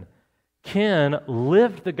Ken. Ken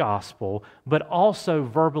lived the gospel, but also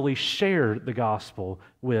verbally shared the gospel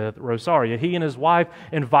with Rosaria. He and his wife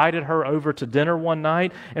invited her over to dinner one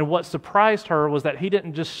night, and what surprised her was that he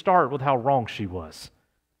didn't just start with how wrong she was.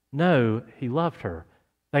 No, he loved her.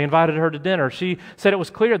 They invited her to dinner. She said it was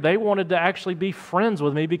clear they wanted to actually be friends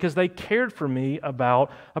with me because they cared for me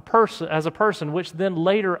as a person, which then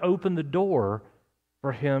later opened the door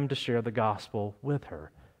for him to share the gospel with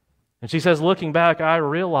her. And she says, looking back, I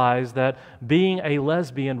realized that being a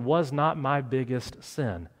lesbian was not my biggest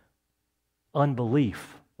sin.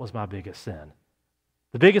 Unbelief was my biggest sin.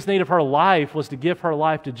 The biggest need of her life was to give her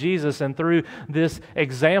life to Jesus, and through this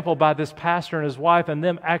example by this pastor and his wife and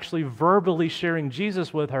them actually verbally sharing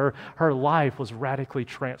Jesus with her, her life was radically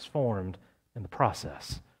transformed in the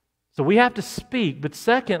process. So we have to speak, but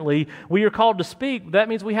secondly, we are called to speak. That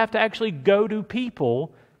means we have to actually go to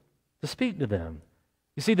people to speak to them.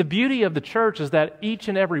 You see, the beauty of the church is that each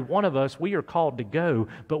and every one of us, we are called to go,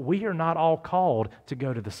 but we are not all called to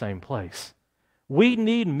go to the same place. We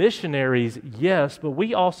need missionaries, yes, but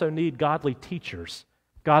we also need godly teachers,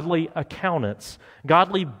 godly accountants,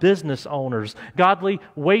 godly business owners, godly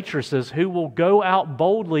waitresses who will go out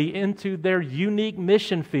boldly into their unique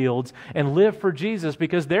mission fields and live for Jesus,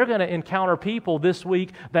 because they're going to encounter people this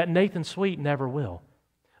week that Nathan Sweet never will.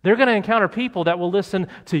 They're going to encounter people that will listen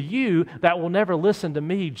to you that will never listen to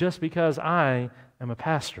me just because I am a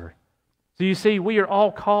pastor. So you see, we are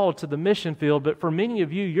all called to the mission field, but for many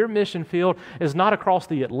of you, your mission field is not across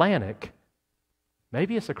the Atlantic.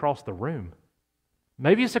 Maybe it's across the room.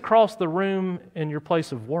 Maybe it's across the room in your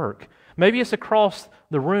place of work. Maybe it's across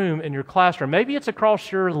the room in your classroom. Maybe it's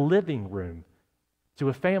across your living room to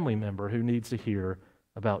a family member who needs to hear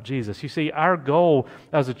about Jesus. You see, our goal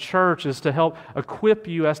as a church is to help equip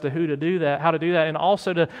you as to how to do that, and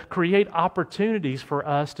also to create opportunities for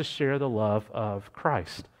us to share the love of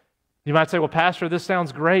Christ. You might say, well, Pastor, this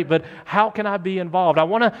sounds great, but how can I be involved? I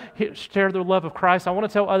want to share the love of Christ. I want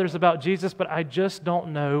to tell others about Jesus, but I just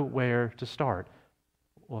don't know where to start.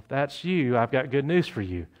 Well, if that's you, I've got good news for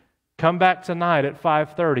you. Come back tonight at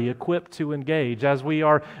 5:30, equipped to engage, as we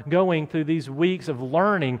are going through these weeks of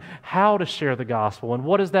learning how to share the gospel and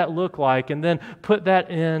what does that look like, and then put that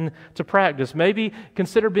into practice. Maybe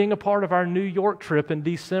consider being a part of our New York trip in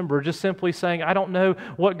December, just simply saying, I don't know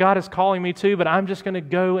what God is calling me to, but I'm just going to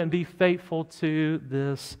go and be faithful to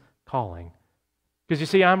this calling. Because you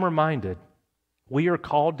see, I'm reminded we are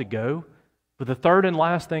called to go, but the third and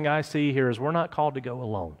last thing I see here is we're not called to go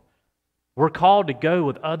alone. We're called to go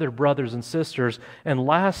with other brothers and sisters. And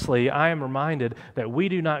lastly, I am reminded that we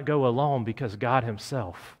do not go alone because God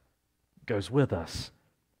Himself goes with us.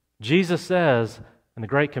 Jesus says in the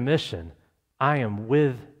Great Commission, I am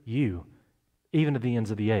with you, even to the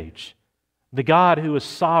ends of the age. The God who is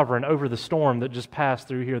sovereign over the storm that just passed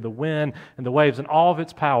through here, the wind and the waves and all of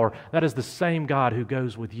its power, that is the same God who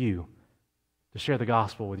goes with you to share the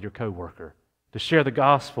gospel with your coworker, to share the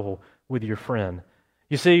gospel with your friend.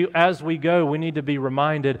 You see, as we go, we need to be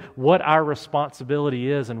reminded what our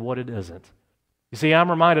responsibility is and what it isn't. You see,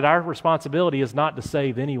 I'm reminded our responsibility is not to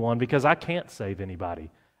save anyone, because I can't save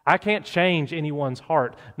anybody. I can't change anyone's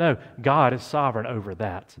heart. No, God is sovereign over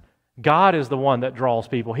that. God is the one that draws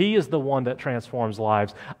people. He is the one that transforms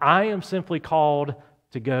lives. I am simply called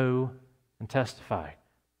to go and testify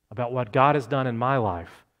about what God has done in my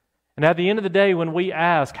life. And at the end of the day, when we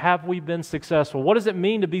ask, have we been successful? What does it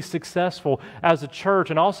mean to be successful as a church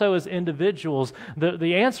and also as individuals?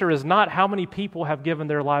 The answer is not how many people have given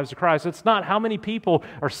their lives to Christ. It's not how many people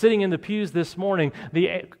are sitting in the pews this morning.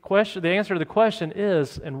 The answer to the question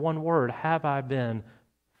is, in one word, have I been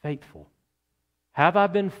faithful? Have I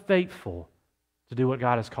been faithful to do what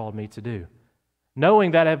God has called me to do?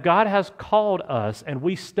 Knowing that if God has called us and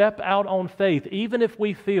we step out on faith, even if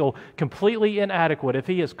we feel completely inadequate, if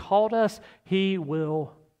He has called us, He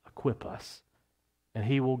will equip us and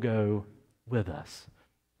He will go with us.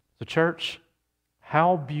 So, church,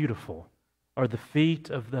 how beautiful are the feet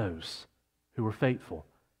of those who are faithful.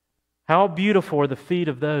 How beautiful are the feet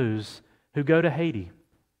of those who go to Haiti,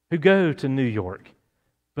 who go to New York.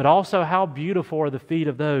 But also how beautiful are the feet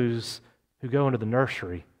of those who go into the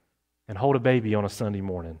nursery and hold a baby on a Sunday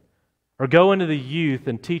morning, or go into the youth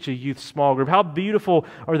and teach a youth small group. How beautiful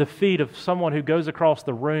are the feet of someone who goes across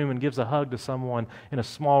the room and gives a hug to someone in a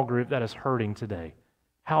small group that is hurting today.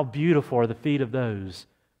 How beautiful are the feet of those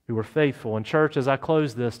who are faithful. And church, as I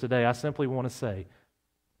close this today, I simply want to say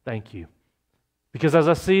thank you. Because as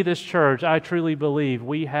I see this church, I truly believe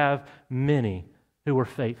we have many who were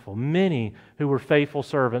faithful, many who were faithful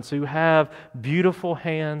servants, who have beautiful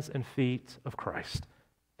hands and feet of Christ.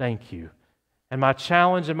 Thank you. And my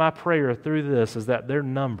challenge and my prayer through this is that their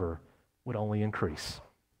number would only increase.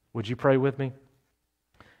 Would you pray with me?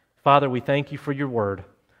 Father, we thank you for your word.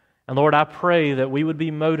 And Lord, I pray that we would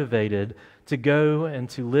be motivated to go and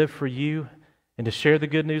to live for you and to share the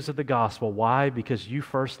good news of the gospel. Why? Because you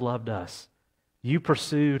first loved us. You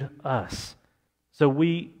pursued us. So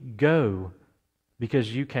we go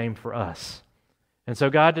because you came for us. And so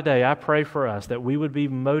God, today I pray for us that we would be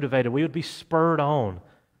motivated, we would be spurred on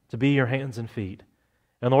to be your hands and feet.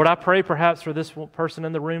 And Lord, I pray perhaps for this person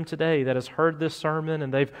in the room today that has heard this sermon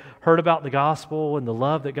and they've heard about the gospel and the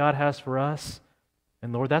love that God has for us.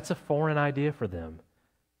 And Lord, that's a foreign idea for them.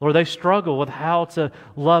 Lord, they struggle with how to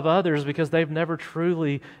love others because they've never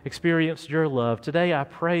truly experienced your love. Today, I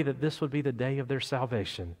pray that this would be the day of their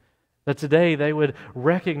salvation, that today they would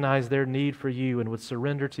recognize their need for you and would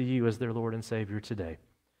surrender to you as their Lord and Savior today.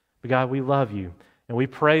 But God, we love you, and we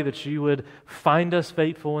pray that you would find us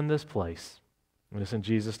faithful in this place. And it's in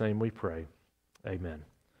Jesus' name we pray. Amen.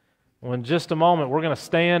 Well, in just a moment, we're going to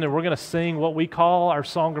stand and we're going to sing what we call our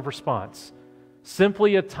song of response.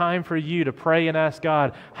 Simply a time for you to pray and ask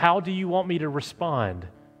God, how do you want me to respond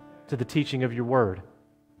to the teaching of your word?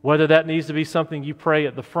 Whether that needs to be something you pray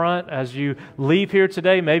at the front as you leave here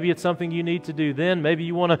today, maybe it's something you need to do then. Maybe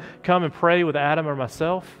you want to come and pray with Adam or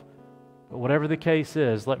myself. But whatever the case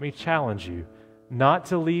is, let me challenge you not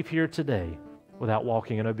to leave here today without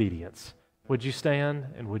walking in obedience. Would you stand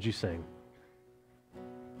and would you sing?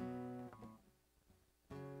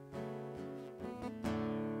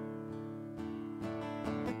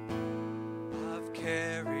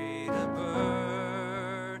 Carried a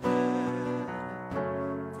burden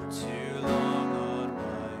for too long on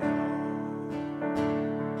my own.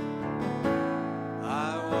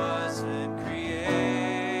 I wasn't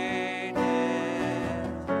created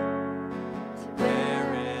to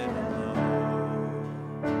bear it alone.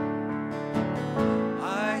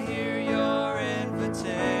 I hear your invitation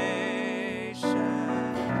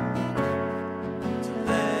to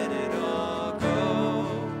let it all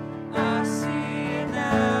go. I see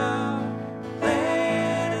now.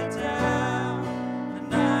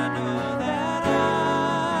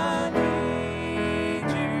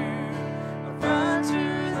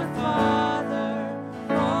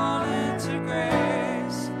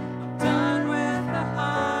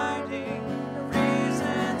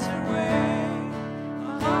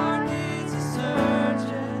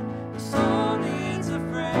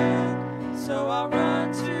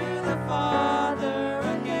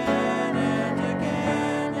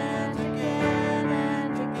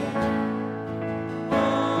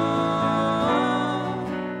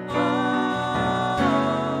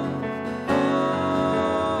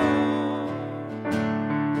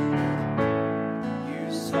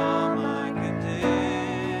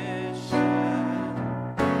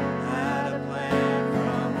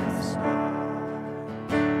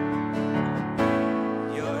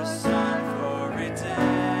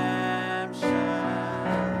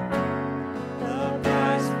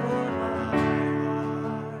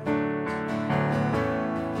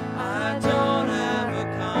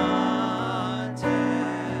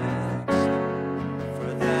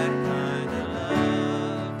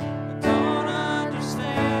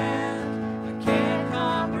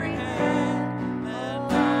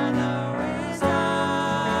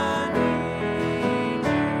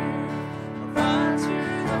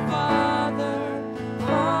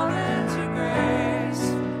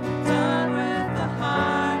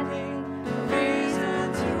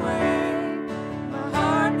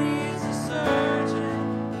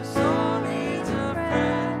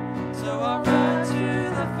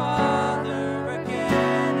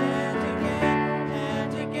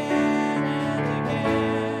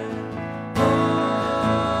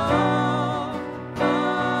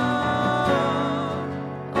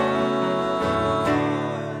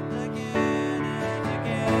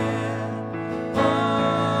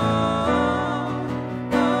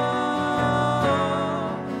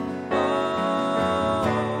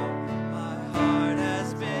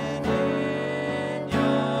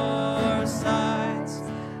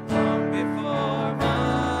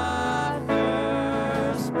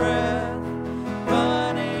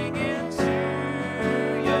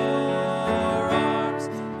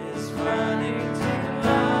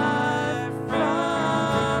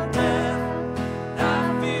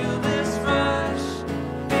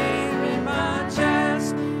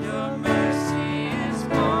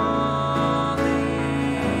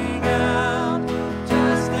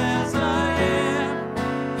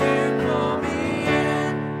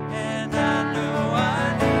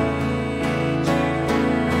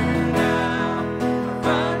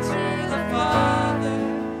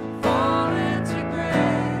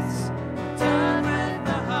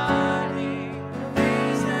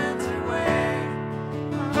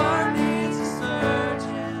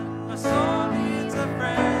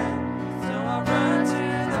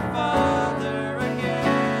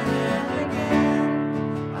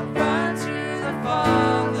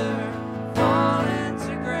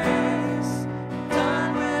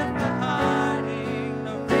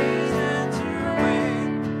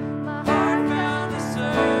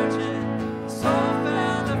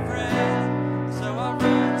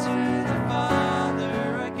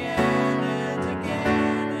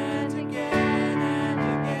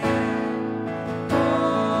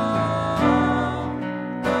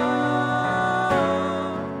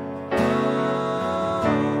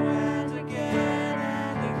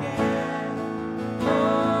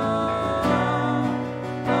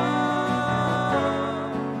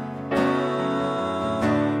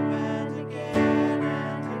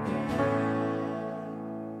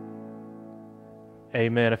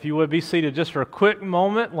 Amen. If you would be seated just for a quick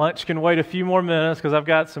moment. Lunch can wait a few more minutes because I've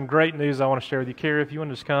got some great news I want to share with you. Carrie, if you want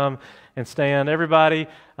to just come and stand. Everybody,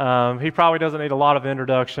 he probably doesn't need a lot of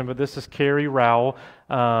introduction, but this is Carrie Rowell.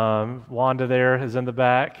 Wanda there is in the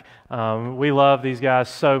back. We love these guys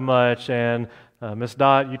so much, and Miss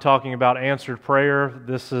Dot, you talking about answered prayer,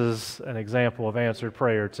 this is an example of answered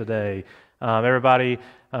prayer today. Everybody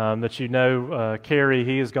that you know, Carrie,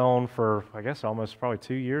 he is gone for, I guess, almost probably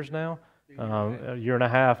 2 years now. A year and a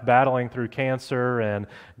half battling through cancer, and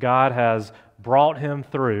God has brought him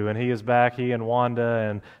through, and he is back, he and Wanda,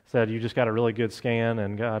 and said, you just got a really good scan,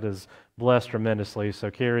 and God has blessed tremendously. So,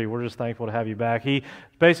 Carrie, we're just thankful to have you back. He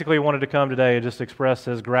basically wanted to come today and just express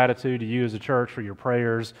his gratitude to you as a church for your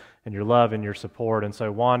prayers and your love and your support. And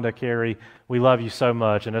so, Wanda, Carrie, we love you so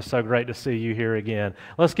much, and it's so great to see you here again.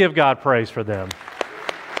 Let's give God praise for them.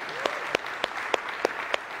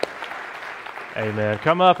 Amen.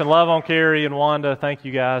 Come up and love on Carrie and Wanda. Thank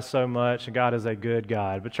you guys so much. And God is a good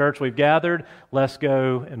God. But church, we've gathered. Let's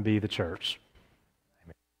go and be the church.